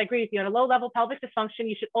like, yes, I agree with you. On a low level pelvic dysfunction,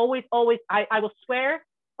 you should always, I will swear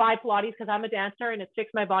by Pilates, because I'm a dancer and it's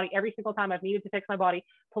fixed my body every single time I've needed to fix my body.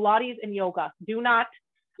 Pilates and yoga. Do not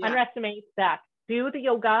underestimate that. Do the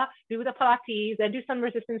yoga, do the Pilates, then do some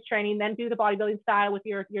resistance training, then do the bodybuilding style with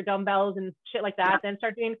your dumbbells and shit like that. Yeah. Then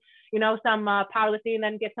start doing, some powerlifting,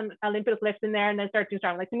 then get some Olympic lifts in there, and then start doing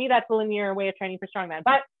strong. Like, to me, that's a linear way of training for strongman.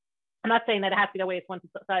 But I'm not saying that it has to be the way it's one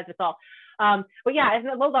size fits all. But yeah,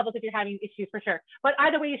 at low levels, if you're having issues, for sure. But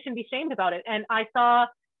either way, you shouldn't be shamed about it. And I saw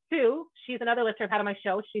Sue, she's another lifter I've had on my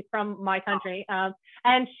show. She's from my country.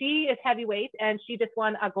 And she is heavyweight, and she just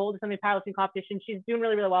won a gold in some powerlifting competition. She's doing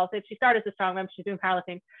really, really well. So she started as a strongman, she's doing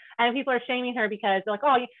powerlifting. And people are shaming her because they're like,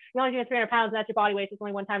 oh, you're only doing 300 pounds, and that's your body weight. It's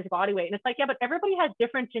only 1 times your body weight. And it's like, yeah, but everybody has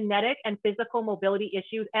different genetic and physical mobility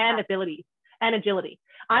issues and abilities and agility.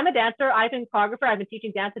 I'm a dancer. I've been a choreographer. I've been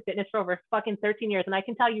teaching dance and fitness for over fucking 13 years. And I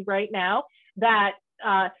can tell you right now that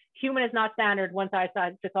human is not standard, one size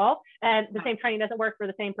fits all. And the same training doesn't work for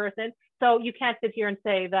the same person. So you can't sit here and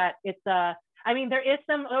say that it's,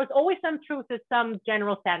 there's always some truth to some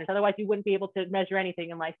general standards. Otherwise you wouldn't be able to measure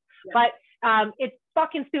anything in life. Yeah. But it's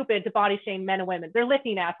fucking stupid to body shame men and women. They're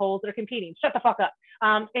lifting assholes. They're competing. Shut the fuck up.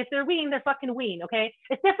 If they're wean, they're fucking wean. Okay.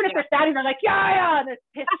 It's different if they're standing there like, yeah, and there's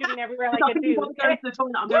piss shooting everywhere like a dude. Okay?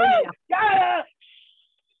 Yeah.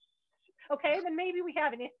 Okay. Then maybe we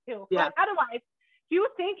have an issue. Yeah. But otherwise, do you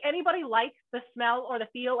think anybody likes the smell or the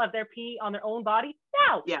feel of their pee on their own body?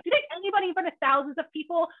 No. Yeah. Do you think anybody in front of thousands of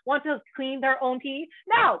people wants to clean their own pee?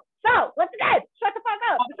 No. So once again, shut the fuck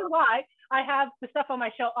up. This is why I have the stuff on my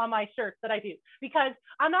show, on my shirts that I do, because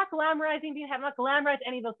I'm not glamorizing being heavy. I'm not glamorizing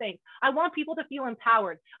any of those things. I want people to feel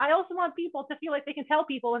empowered. I also want people to feel like they can tell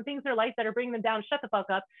people and things in their life that are bringing them down, shut the fuck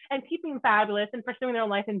up, and keep being fabulous and pursuing their own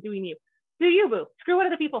life and doing you. Do you, boo? Screw what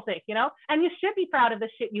other people think, And you should be proud of the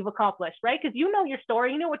shit you've accomplished, right? Because you know your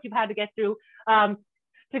story, you know what you've had to get through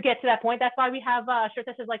to get to that point. That's why we have a shirt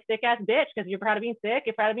that says like thick ass bitch, because you're proud of being thick,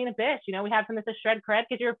 you're proud of being a bitch. We have something that says shred cred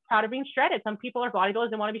because you're proud of being shredded. Some people are bodybuilders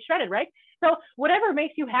and want to be shredded, right? So whatever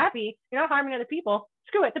makes you happy, you're not harming other people.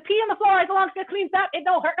 Screw it. The pee on the floor, as long as it cleans up, it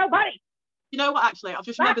don't hurt nobody. You know what, actually, I've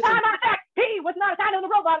just remembered something. Last time I checked, pee was not a sign of the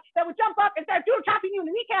robot that would jump up and start chopping you in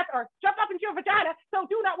the kneecap or jump up into your vagina. So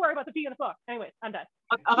do not worry about the pee on the floor. Anyways, I'm done.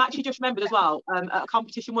 I've actually just remembered as well, at a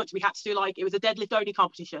competition once, we had to do it was a deadlift only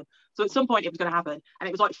competition. So at some point it was going to happen. And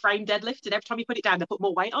it was like frame deadlift. And every time you put it down, they put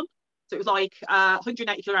more weight on. So it was like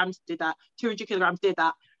 180 kilograms did that, 200 kilograms did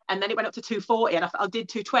that. And then it went up to 240. And I did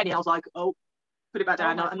 220. I was like, oh, put it back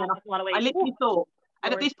down. And then I literally thought,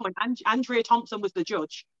 and at this point, Andrea Thompson was the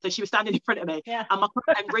judge. So she was standing in front of me. Yeah. And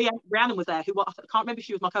Rhiannon was there, I can't remember if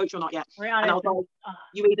she was my coach or not yet. Rhiannon, and I was like,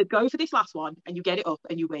 you either go for this last one and you get it up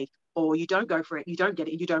and you win, or you don't go for it, you don't get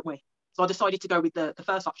it and you don't win. So I decided to go with the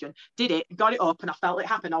first option. Did it, got it up, and I felt it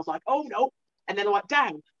happen. I was like, oh no. And then I went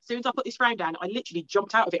down. As soon as I put this frame down, I literally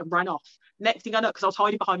jumped out of it and ran off. Next thing I know, because I was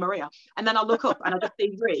hiding behind Maria. And then I look up and I just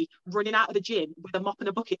see Rhi running out of the gym with a mop and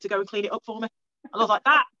a bucket to go and clean it up for me. And I was like,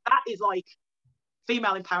 that is like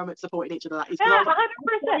female empowerment, supporting each other. That is, yeah,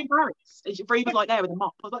 100%. Rhi was like there with a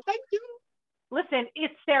mop. I was like, thank you. Listen,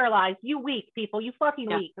 it's sterilized. You weak people. You fucking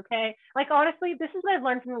weak, okay? Like, honestly, this is what I've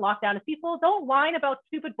learned from the lockdown. Is people don't whine about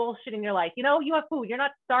stupid bullshit in your life. You have food. You're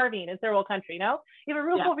not starving in third world country, You have a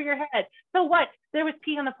roof over your head. So what? There was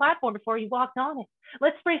pee on the platform before you walked on it.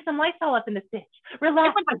 Let's spray some Lysol up in this bitch. Relax.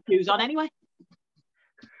 Everyone has shoes on anyway.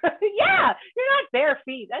 Yeah, you're not bare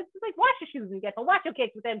feet. That's like, wash your shoes when you get home. Wash your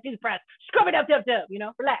kicks with them shoes press. Scrub it up,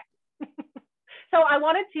 relax. So I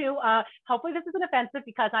wanted to, hopefully this isn't offensive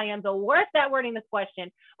because I am the worst at wording this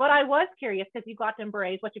question, but I was curious because you got them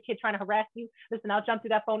braids. What's your kid trying to harass you? Listen, I'll jump through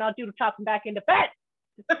that phone. I'll do the chop them back into bed.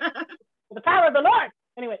 For the power of the Lord.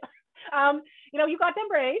 Anyway, you got them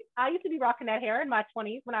braids. I used to be rocking that hair in my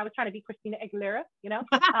 20s when I was trying to be Christina Aguilera,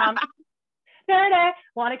 Dirty,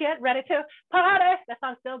 want to get ready to party. That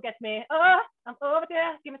song still gets me. Oh, I'm over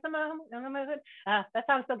there. Give me some mom. That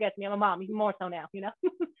song still gets me. I'm a mom, even more so now,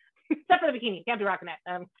 Except for the bikini. Can't be rocking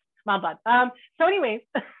that. Mom bud. So anyways,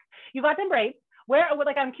 you got them braids. where,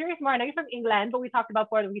 like, I'm curious more. I know you're from England, but we talked about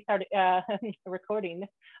before that we started recording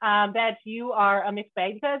that you are a mixed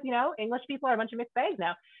bag because, you know, English people are a bunch of mixed bags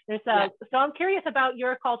now. So I'm curious about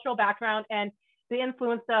your cultural background and the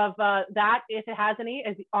influence of that, if it has any,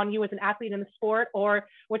 on you as an athlete in the sport, or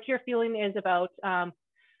what your feeling is about,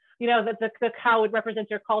 you know, the how it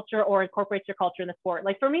represents your culture or incorporates your culture in the sport.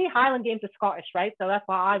 Like for me, Highland Games is Scottish, right? So that's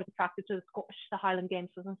why I was attracted to the Highland Games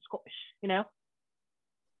was in Scottish, you know?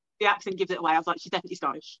 The accent gives it away. I was like, she's definitely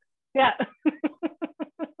Scottish. Yeah.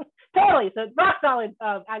 Totally. So rock solid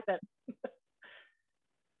accent.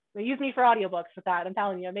 They use me for audiobooks with that. I'm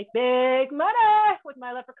telling you, I make big money with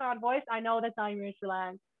my leprechaun voice. I know that's not even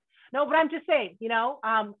slang. No, but I'm just saying, you know,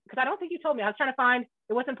 because I don't think you told me. I was trying to find,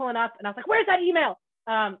 it wasn't pulling up, and I was like, where's that email?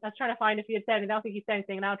 I was trying to find if you had said anything. I don't think you said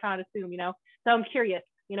anything, and I'm trying to assume, you know. So I'm curious,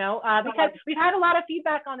 you know, because we've had a lot of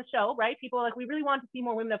feedback on the show, right? People are like, we really want to see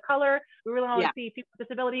more women of color. We really want to see people with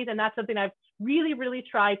disabilities, and that's something I've really, really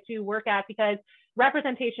tried to work at because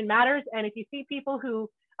representation matters. And if you see people who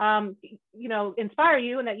you know, inspire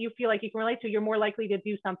you and that you feel like you can relate to, you're more likely to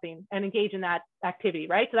do something and engage in that activity,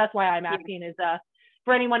 right? So that's why I'm asking is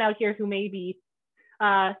for anyone out here who may be,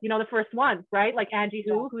 you know, the first one, right? Like Angie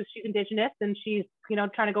who's she's Indigenous and she's, you know,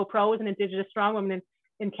 trying to go pro as an Indigenous strong woman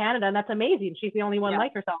in Canada, and that's amazing. She's the only one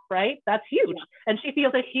like herself, right? That's huge. And she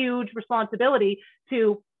feels a huge responsibility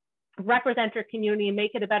to represent her community and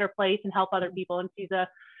make it a better place and help other people. And she's a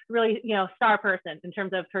really, you know, star person in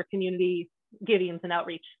terms of her community givings and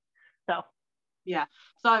outreach. So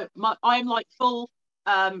I'm like full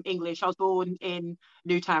English. I was born in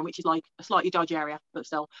Newtown, which is like a slightly dodgy area, but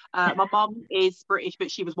still. My mum is British,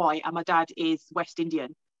 but she was white, and my dad is West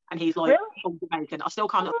Indian, and he's like full Jamaican. I still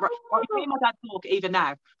can't. Me and my dad talk even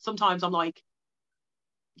now. Sometimes I'm like,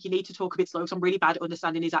 you need to talk a bit slow, because I'm really bad at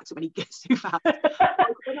understanding his accent when he gets too fast.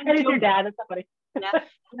 And it's your dad, that's somebody.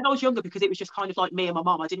 When I was younger, because it was just kind of like me and my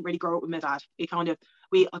mum, I didn't really grow up with my dad. He kind of,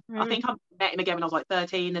 I think I met him again when I was like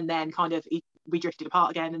 13, and then kind of we drifted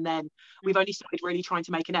apart again, and then we've only started really trying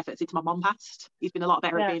to make an effort since my mum passed. He's been a lot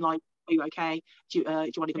better at being like, are you okay? Do you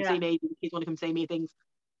want to come see me? Do the kids want to come see me? Things.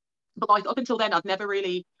 But like up until then, I'd never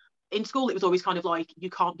really, in school, it was always kind of like, you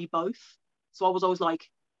can't be both. So I was always like,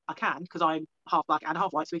 I can, because I'm half black and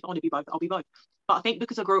half white, so if I want to be both, I'll be both. But I think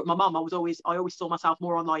because I grew up with my mum, I always saw myself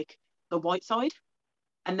more on like the white side.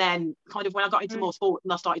 And then kind of when I got into more sport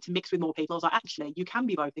and I started to mix with more people, I was like, actually, you can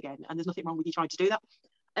be both again, and there's nothing wrong with you trying to do that.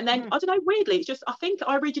 And then I don't know, weirdly, it's just, I think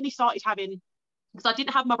I originally started having, because I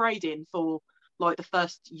didn't have my braid in for like the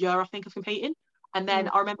first year, I think, of competing. And then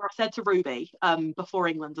I remember I said to Ruby before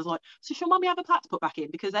England, I was like, so she'll mummy have a plait to put back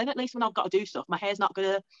in, because then at least when I've got to do stuff, my hair's not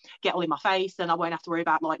going to get all in my face, and I won't have to worry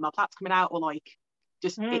about like my plaits coming out or like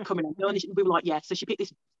just it coming out. And we were like, yeah. So she picked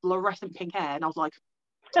this fluorescent pink hair, and I was like,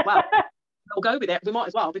 well, I'll go with it. We might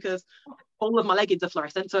as well, because all of my leggings are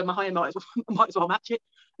fluorescent, so my hair might as well match it.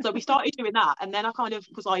 So we started doing that, and then I kind of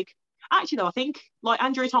was like, actually though, I think like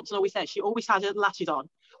Andrea Thompson always says, she always has her lashes on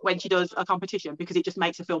when she does a competition, because it just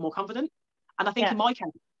makes her feel more confident. And I think in my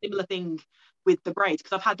case, similar thing with the braids,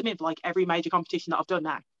 because I've had them in for like every major competition that I've done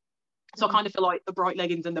now. So I kind of feel like the bright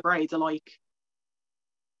leggings and the braids are like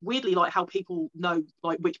weirdly like how people know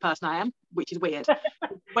like which person I am, which is weird.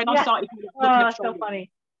 When I started looking at so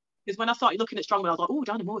funny. Because when I started looking at strongman, I was like, oh,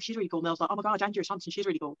 Diana Moore, she's really cool. And I was like, oh my God, Andrea Thompson, she's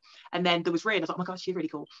really cool. And then there was Rhea, and I was like, oh my God, she's really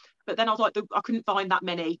cool. But then I was like, I couldn't find that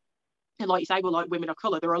many. And like you say, well, like women of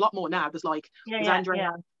colour, there are a lot more now. There's like, there's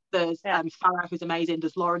Andrea, there's Farah, who's amazing.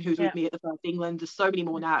 There's Lauren, who's with me at the first England. There's so many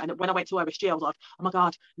more now. And when I went to OSG, I was like, oh my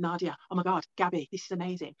God, Nadia, oh my God, Gabby, this is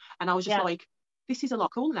amazing. And I was just like, this is a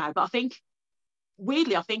lot cooler now. But I think,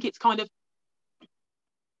 weirdly, I think it's kind of,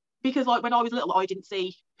 because like when I was little, I didn't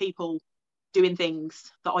see people doing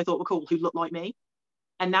things that I thought were cool who looked like me,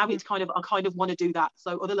 and now it's kind of, I kind of want to do that,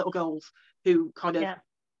 so other little girls who kind of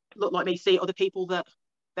look like me see other people that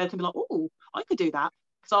they can be like, oh, I could do that.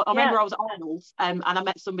 So I remember I was at Arnold's and I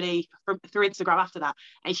met somebody through Instagram after that,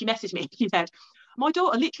 and she messaged me, she said, my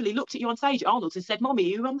daughter literally looked at you on stage at Arnold's and said, Mommy,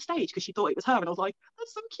 you were on the stage, because she thought it was her. And I was like,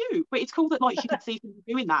 that's so cute. But it's cool that like she could see people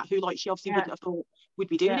doing that who like she obviously wouldn't have thought would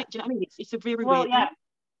be doing it. Do you know what I mean? It's a very weird thing.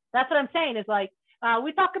 That's what I'm saying, is like,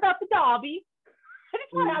 we talk about the derby.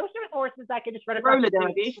 I wish there was horses I could just run across. Roller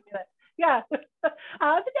derby. The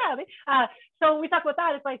derby. So we talk about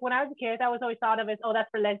that. It's like when I was a kid, I was always thought of as, oh, that's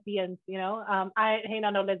for lesbians, you know. I hate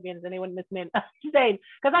on no lesbians, anyone listening. Saying,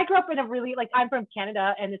 because I grew up in a really, like, I'm from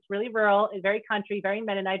Canada, and it's really rural, it's very country, very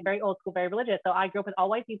Mennonite, very old school, very religious. So I grew up with all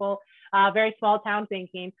white people, very small town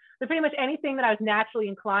thinking. So pretty much anything that I was naturally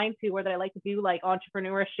inclined to, or that I like to do, like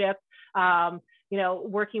entrepreneurship, you know,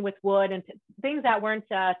 working with wood and things that weren't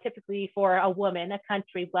typically for a woman, a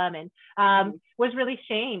country woman, was really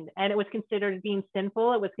shamed, and it was considered being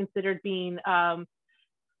sinful. It was considered being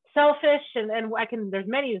selfish, and there's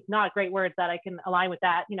many not great words that I can align with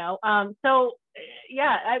that, you know. So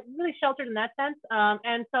yeah, I really sheltered in that sense.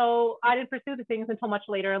 And so I didn't pursue the things until much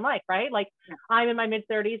later in life, right? Like I'm in my mid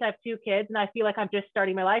 30s, I have 2 kids, and I feel like I'm just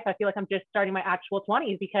starting my life. I feel like I'm just starting my actual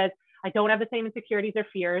 20s because I don't have the same insecurities or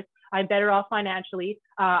fears. I'm better off financially.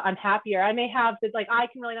 I'm happier. I may have this, like, I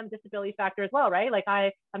can relate on the disability factor as well, right? Like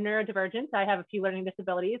I'm neurodivergent. I have a few learning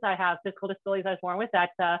disabilities. I have physical disabilities I was born with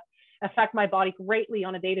that affect my body greatly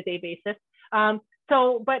on a day-to-day basis.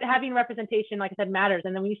 So, but having representation, like I said, matters.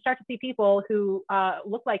 And then when you start to see people who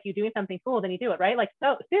look like you doing something cool, then you do it, right? Like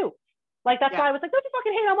Sue. Like that's why I was like, don't you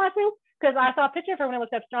fucking hate on my Sue? Because I saw a picture of her when I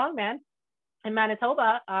looked up Strongman in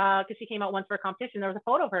Manitoba, because she came out once for a competition. There was a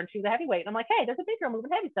photo of her and she was a heavyweight. And I'm like, hey, there's a big girl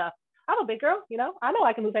moving heavy stuff. I'm a big girl, you know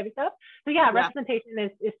I can move heavy stuff. So yeah, representation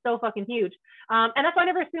is so fucking huge. And that's why I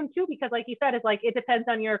never assumed too, because like you said, it's like, it depends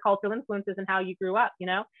on your cultural influences and how you grew up, you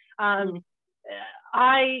know?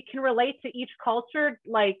 I can relate to each culture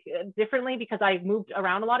like differently because I moved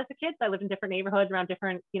around a lot as a kid. So I lived in different neighborhoods around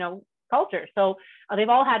different, you know, cultures. So they've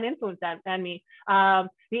all had an influence on me. The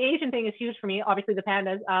Asian thing is huge for me. Obviously the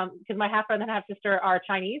pandas, because my half brother and half sister are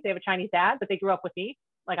Chinese. They have a Chinese dad, but they grew up with me.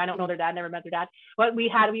 Like I don't know their dad, never met their dad. But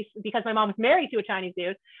because my mom was married to a Chinese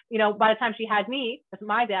dude, you know, by the time she had me as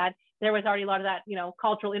my dad, there was already a lot of that, you know,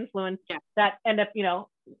 cultural influence that end up, you know,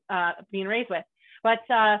 being raised with. But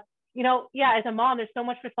you know, yeah, as a mom, there's so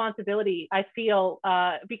much responsibility, I feel,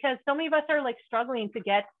 because so many of us are like struggling to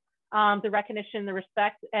get the recognition, the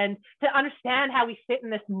respect, and to understand how we fit in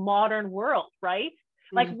this modern world, right?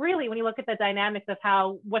 Like really, when you look at the dynamics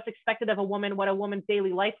of what's expected of a woman, what a woman's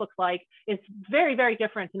daily life looks like, is very, very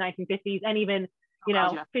different to 1950s and even, you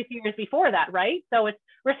know, 50 years before that, right? So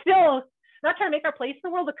we're still not trying to make our place in the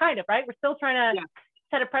world, but kind of, right? We're still trying to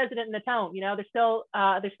set a precedent in the tone. You know, there's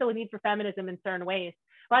still a need for feminism in certain ways.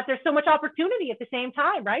 But there's so much opportunity at the same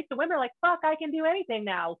time, right? So women are like, fuck, I can do anything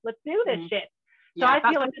now. Let's do this shit. So I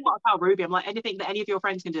feel like what I tell Ruby. I'm like, anything that any of your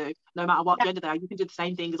friends can do, no matter what gender they are, you can do the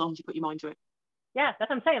same thing as long as you put your mind to it. Yeah, that's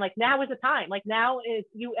what I'm saying. Like now is the time. Like now is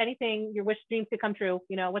anything your wish dreams could come true.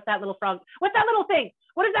 You know, what's that little frog? What's that little thing?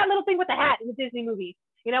 What is that little thing with the hat in the Disney movie?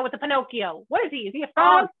 You know, with the Pinocchio. What is he? Is he a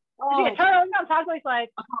frog? Is he a turtle? No, I'm like I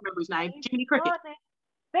can't remember his name. Jiminy Cricket.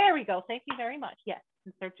 There we go. Thank you very much. Yes.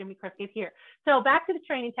 Insert Jimmy Cricket here. So back to the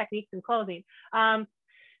training techniques and closing.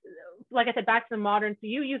 Like I said, back to the modern. So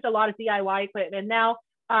you used a lot of DIY equipment. Now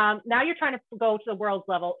you're trying to go to the world's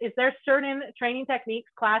level. Is there certain training techniques,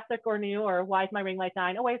 classic or new, or why is my ring light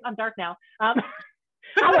dying? Oh wait, I'm dark now. I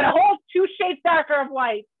went a whole 2 shades darker of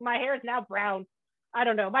white. My hair is now brown. I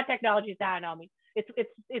don't know. My technology is dying on me.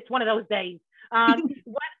 It's one of those days.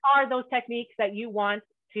 What are those techniques that you want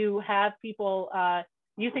to have people?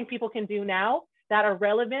 You think people can do now that are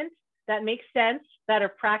relevant, that make sense, that are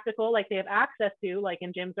practical, like they have access to, like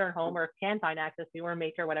in gyms or at home, or can find access to, or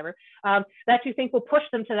make or whatever, that you think will push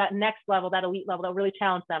them to that next level, that elite level, that really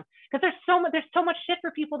challenge them? Because there's so much shit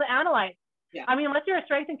for people to analyze. Yeah. I mean, unless you're a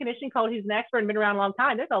strength and conditioning coach who's an expert and been around a long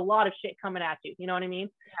time, there's a lot of shit coming at you. You know what I mean?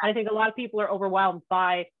 Yeah. And I think a lot of people are overwhelmed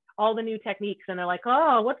by all the new techniques, and they're like,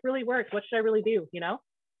 oh, what really works? What should I really do? You know?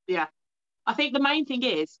 Yeah. I think the main thing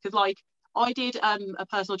is, because like, I did a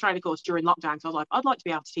personal training course during lockdown, so I was like, I'd like to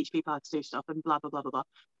be able to teach people how to do stuff and blah, blah, blah, blah, blah.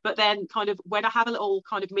 But then kind of when I have a little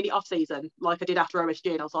kind of mini off season, like I did after OSG,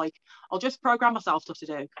 and I was like, I'll just program myself stuff to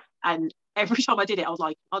do. And every time I did it, I was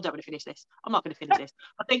like, I don't want to finish this. I'm not going to finish this.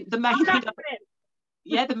 I think the main thing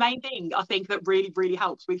the main thing I think that really, really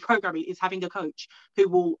helps with programming is having a coach who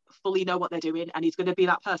will fully know what they're doing, and he's going to be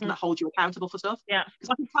that person that holds you accountable for stuff. Yeah. Because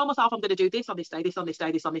I can tell myself I'm going to do this on this day, this on this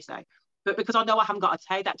day, this on this day. But because I know I haven't got to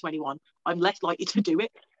say that to anyone, I'm less likely to do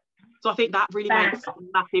it. So I think that really makes a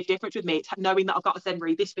massive difference with me. It's knowing that I've got to send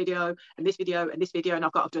Marie this video and this video and this video, and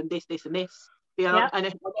I've got to have done this, this, and this. You know? And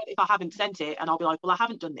if I haven't sent it, and I'll be like, well, I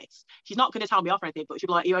haven't done this. She's not going to tell me off or anything, but she'll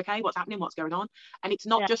be like, are you okay? What's happening? What's going on? And it's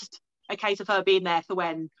not just a case of her being there for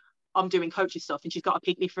when I'm doing coaching stuff and she's got to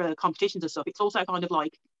pick me for competitions and stuff. It's also kind of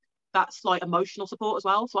like that's like emotional support as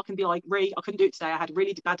well. So I can be like, Ree, I couldn't do it today. I had a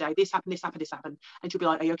really bad day. This happened, this happened, this happened. And she'll be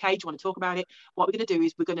like, are you okay? Do you want to talk about it? What we're going to do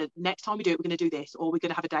is next time we do it, we're going to do this, or we're going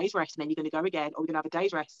to have a day's rest and then you're going to go again, or we're going to have a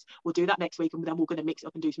day's rest. We'll do that next week, and then we're going to mix it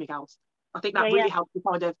up and do something else. I think that really helps with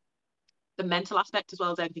kind of the mental aspect as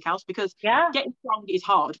well as anything else, because getting strong is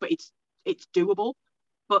hard, but it's doable.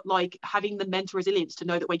 But like having the mental resilience to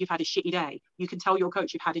know that when you've had a shitty day, you can tell your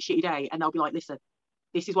coach you've had a shitty day, and they'll be like, listen,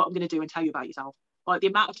 this is what I'm going to do, and tell you about yourself. Like the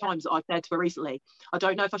amount of times that I've said to her recently, I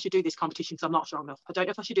don't know if I should do this competition because I'm not strong enough. I don't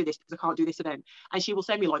know if I should do this because I can't do this event. And she will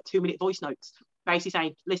send me like 2-minute voice notes, basically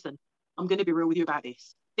saying, listen, I'm going to be real with you about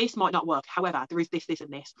this. This might not work. However, there is this, this,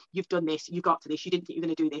 and this. You've done this. You got to this. You didn't think you were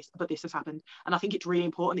going to do this, but this has happened. And I think it's really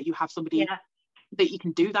important that you have somebody that you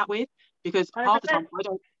can do that with, because 100%. half the time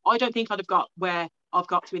I don't think I'd have got where I've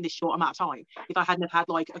got to in this short amount of time if I hadn't have had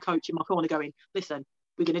like a coach in my corner going, listen,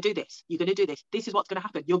 we're going to do this. You're going to do this. This is what's going to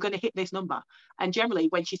happen. You're going to hit this number. And generally,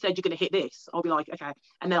 when she said you're going to hit this, I'll be like, okay.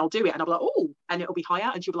 And then I'll do it, and I'll be like, oh, and it'll be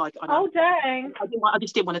higher. And she'll be like, I know. Oh, dang. I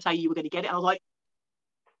just didn't want to tell you were going to get it. And I was like,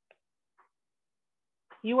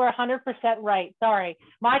 you are 100% right. Sorry,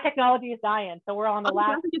 my technology is dying, so we're on the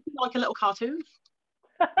last. Just like a little cartoon.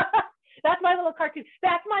 That's my little cartoon.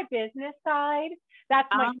 That's my business side. That's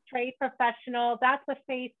my trade professional. That's the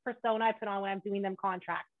face persona I put on when I'm doing them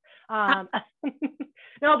contracts.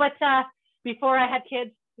 No, but before I had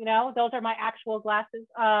kids, you know, those are my actual glasses.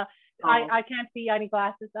 I can't see any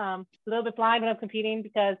glasses. A little bit blind when I'm competing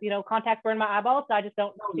because, you know, contacts burn my eyeballs, so I just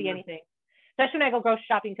don't see anything. Especially when I go grocery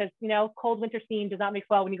shopping, because, you know, cold winter steam does not mix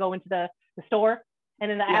well when you go into the store.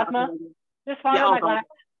 And then the asthma, just follow my glasses.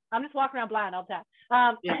 I'm just walking around blind all the time.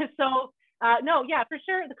 So, no, yeah, for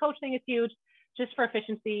sure. The coach thing is huge, just for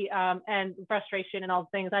efficiency and frustration and all the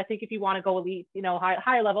things. I think if you want to go elite, you know,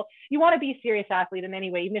 higher level, you want to be a serious athlete in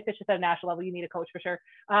any way, even if it's just at a national level, you need a coach for sure.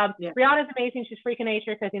 Rihanna's amazing. She's freak in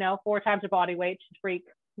nature because, you know, 4 times her body weight. She's freak.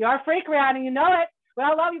 You are a freak, Rihanna. You know it. But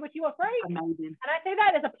I love you, but you are freak. Amazing. And I say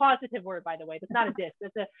that as a positive word, by the way. It's not a diss.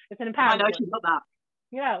 It's an empowerment. I know she's got that.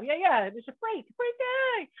 You know, yeah. It's a freak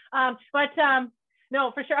day.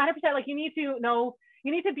 No, for sure, 100%. Like you need to know,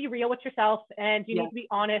 you need to be real with yourself, and you need to be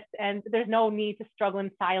honest. And there's no need to struggle in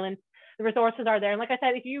silence. The resources are there. And like I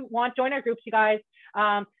said, if you want, join our groups, you guys.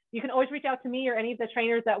 You can always reach out to me or any of the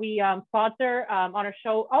trainers that we sponsor on our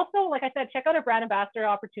show. Also, like I said, check out our brand ambassador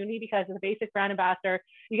opportunity, because as a basic brand ambassador,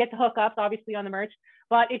 you get the hookups, obviously, on the merch.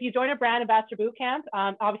 But if you join a brand ambassador boot camp,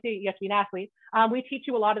 obviously you have to be an athlete. We teach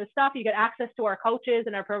you a lot of the stuff. You get access to our coaches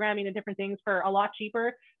and our programming and different things for a lot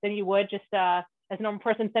cheaper than you would just as a normal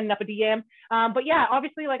person sending up a DM. But yeah,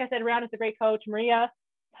 obviously, like I said, Rihanna's a great coach. Maria,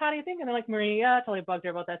 how do you think? And I'm like, Maria, totally bugged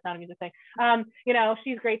her about that sound music thing. You know,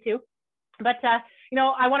 she's great too. But, you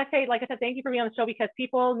know, I want to say, like I said, thank you for being on the show, because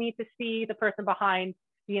people need to see the person behind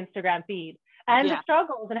the Instagram feed and the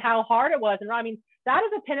struggles and how hard it was. And I mean, that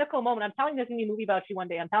is a pinnacle moment. I'm telling you, there's going to be a movie about you one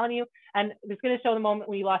day. I'm telling you. And it's going to show the moment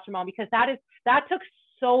when you lost your mom, because that took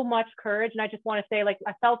so much courage. And I just want to say, like,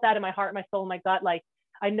 I felt that in my heart, my soul, my gut. Like,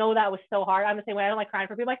 I know that was so hard. I'm the same way. I don't like crying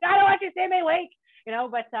for people. Like, I don't want you to stay awake, you know,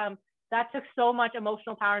 but that took so much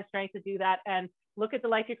emotional power and strength to do that. And look at the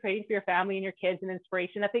life you're creating for your family and your kids, and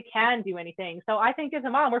inspiration that they can do anything. So I think as a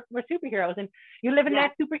mom, we're superheroes, and you live in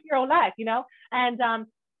that superhero life, you know? And no,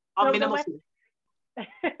 having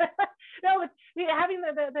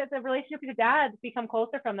the relationship with your dad become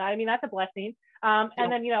closer from that. I mean, that's a blessing.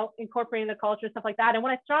 And then, you know, incorporating the culture and stuff like that. And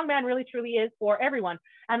what a strongman really truly is for everyone.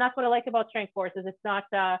 And that's what I like about Strength Force, is it's not,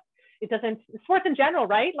 it doesn't, sports in general,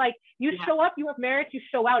 right? Like you show up, you have merit, you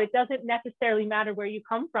show out. It doesn't necessarily matter where you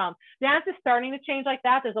come from. Dance is starting to change like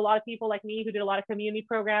that. There's a lot of people like me who did a lot of community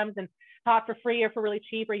programs and taught for free or for really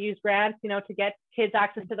cheap, or use grants, you know, to get kids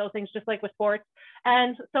access to those things, just like with sports.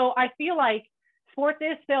 And so I feel like sports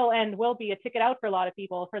is still and will be a ticket out for a lot of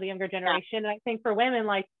people, for the younger generation. And I think for women,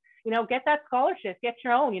 like, you know, get that scholarship, get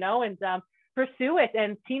your own, you know, and pursue it.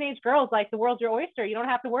 And teenage girls, like, the world's your oyster. You don't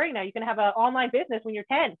have to worry now. You can have an online business when you're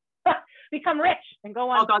 10. Become rich and go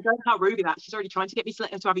on. Oh God, don't tell Ruby that. She's already trying to get me to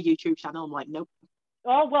have a YouTube channel. I'm like, nope.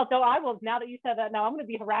 Oh, well, though I will, now that you said that, now I'm going to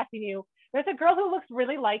be harassing you. There's a girl who looks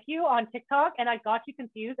really like you on TikTok, and I got you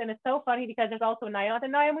confused. And it's so funny because there's also Nayant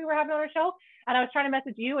and Nayam we were having on our show, and I was trying to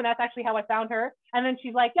message you, and that's actually how I found her. And then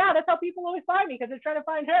she's like, yeah, that's how people always find me, because they're trying to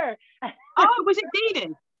find her. Oh, was it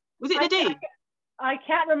Dean? Was it the Dean? I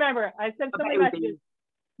can't remember. I sent so many messages,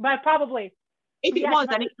 but probably. If it was,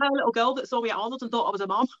 then it's her little girl that saw me at Arnold and thought I was a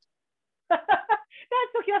mom.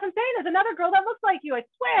 That's so cute. I'm saying there's another girl that looks like you, I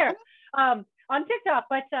swear, on TikTok.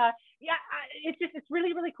 But yeah, it's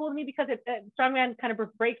really, really cool to me, because Strongman kind of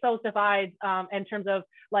breaks those divides in terms of,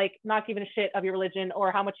 like, not giving a shit of your religion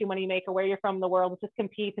or how much money you make or where you're from in the world. Just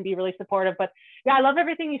compete and be really supportive. But yeah, I love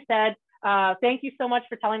everything you said. Thank you so much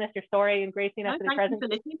for telling us your story and gracing us with your presence.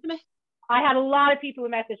 Thank you for listening to me. I had a lot of people who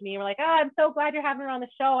messaged me and were like, I'm so glad you're having her on the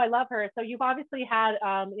show. I love her. So you've obviously had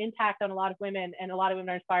an impact on a lot of women, and a lot of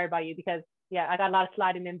women are inspired by you, because, yeah, I got a lot of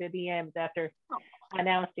sliding into DMs after I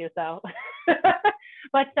announced you. So,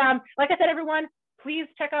 but like I said, everyone, please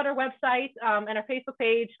check out our website and our Facebook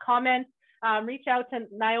page, comment, reach out to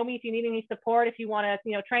Naomi if you need any support, if you want to,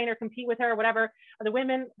 you know, train or compete with her or whatever. The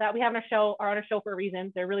women that we have on our show are on our show for a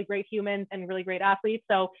reason. They're really great humans and really great athletes.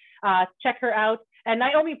 So check her out. And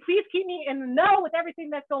Naomi, please keep me in the know with everything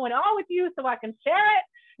that's going on with you so I can share it.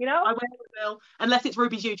 You know, I will, unless it's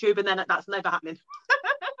Ruby's YouTube, and then that's never happening.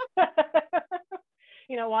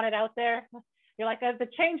 You know, want it out there. You're like, the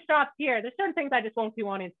change stops here. There's certain things I just won't do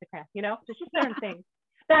on Instagram. You know, there's just certain things.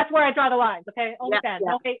 That's where I draw the lines. Okay, OnlyFans.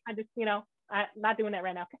 Yeah. Okay, I just, you know, I'm not doing that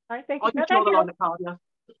right now. All right, thank you. I draw the line at cardio.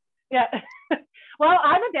 Yeah. Well,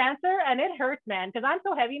 I'm a dancer, and it hurts, man, because I'm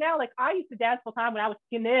so heavy now. Like, I used to dance full time when I was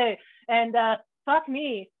skinny, and fuck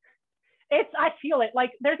me. I feel it.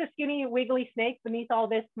 Like, there's a skinny, wiggly snake beneath all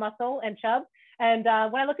this muscle and chub. And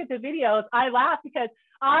when I look at the videos, I laugh because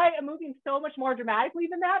I am moving so much more dramatically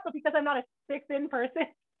than that, but because I'm not a thick, thin person,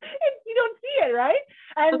 you don't see it, right?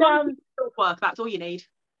 And work, that's all you need.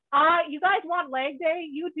 You guys want leg day?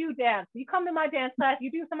 You do dance. You come to my dance class,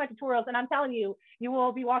 you do some of my tutorials, and I'm telling you, you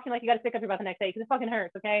will be walking like you got to stick up your butt the next day because it fucking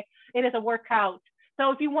hurts, okay? It is a workout.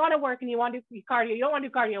 So if you want to work and you want to do cardio, you don't want to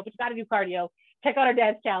do cardio, but you got to do cardio, check out our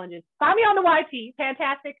dance challenges. Find me on the YT,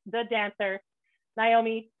 Fantastic the Dancer.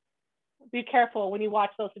 Naomi, be careful when you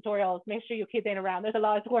watch those tutorials. Make sure your kids ain't around. There's a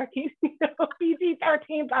lot of working.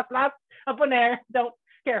 PG-13 plus up in there. Don't,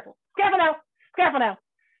 careful. Careful now.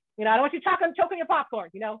 You know, I don't want you choking your popcorn.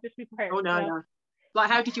 You know, just be prepared. Oh, no, you know? no.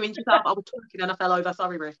 Like, how did you injure yourself? I was talking and I fell over.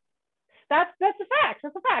 Sorry, Ruth. That's the fact.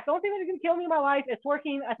 That's the fact. The only thing that can kill me in my life is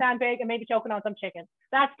working a sandbag and maybe choking on some chicken.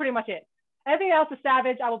 That's pretty much it. Anything else is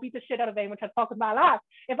savage. I will beat the shit out of anyone trying to fuck with my life.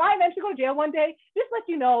 If I eventually go to jail one day, just let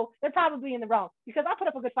you know they're probably in the wrong because I put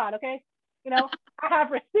up a good fight, okay? You know, I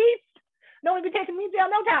have receipts. No one will be taking me to jail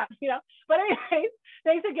no time, you know? But anyways,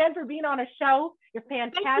 thanks again for being on a show. You're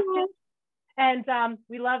fantastic. You. And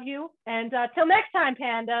we love you. And till next time,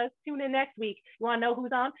 pandas, tune in next week. You want to know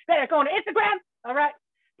who's on? Better go on to Instagram. All right,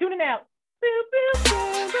 tune in out. Boom, boom,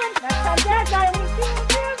 boom, boom. Next time, dad, Naomi. Boom,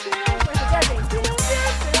 boom, boom. Where's the dancing? Boom, boom,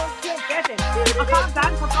 boom. Dancing. I can't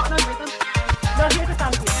dance. I've got no rhythm. No, here's the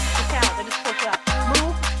song for you. The challenge. I just push it up.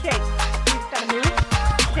 Move, shake. You just gotta move,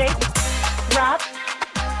 shake, drop.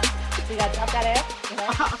 You gotta drop that ass. You know?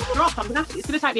 I can't drop. It's gonna take me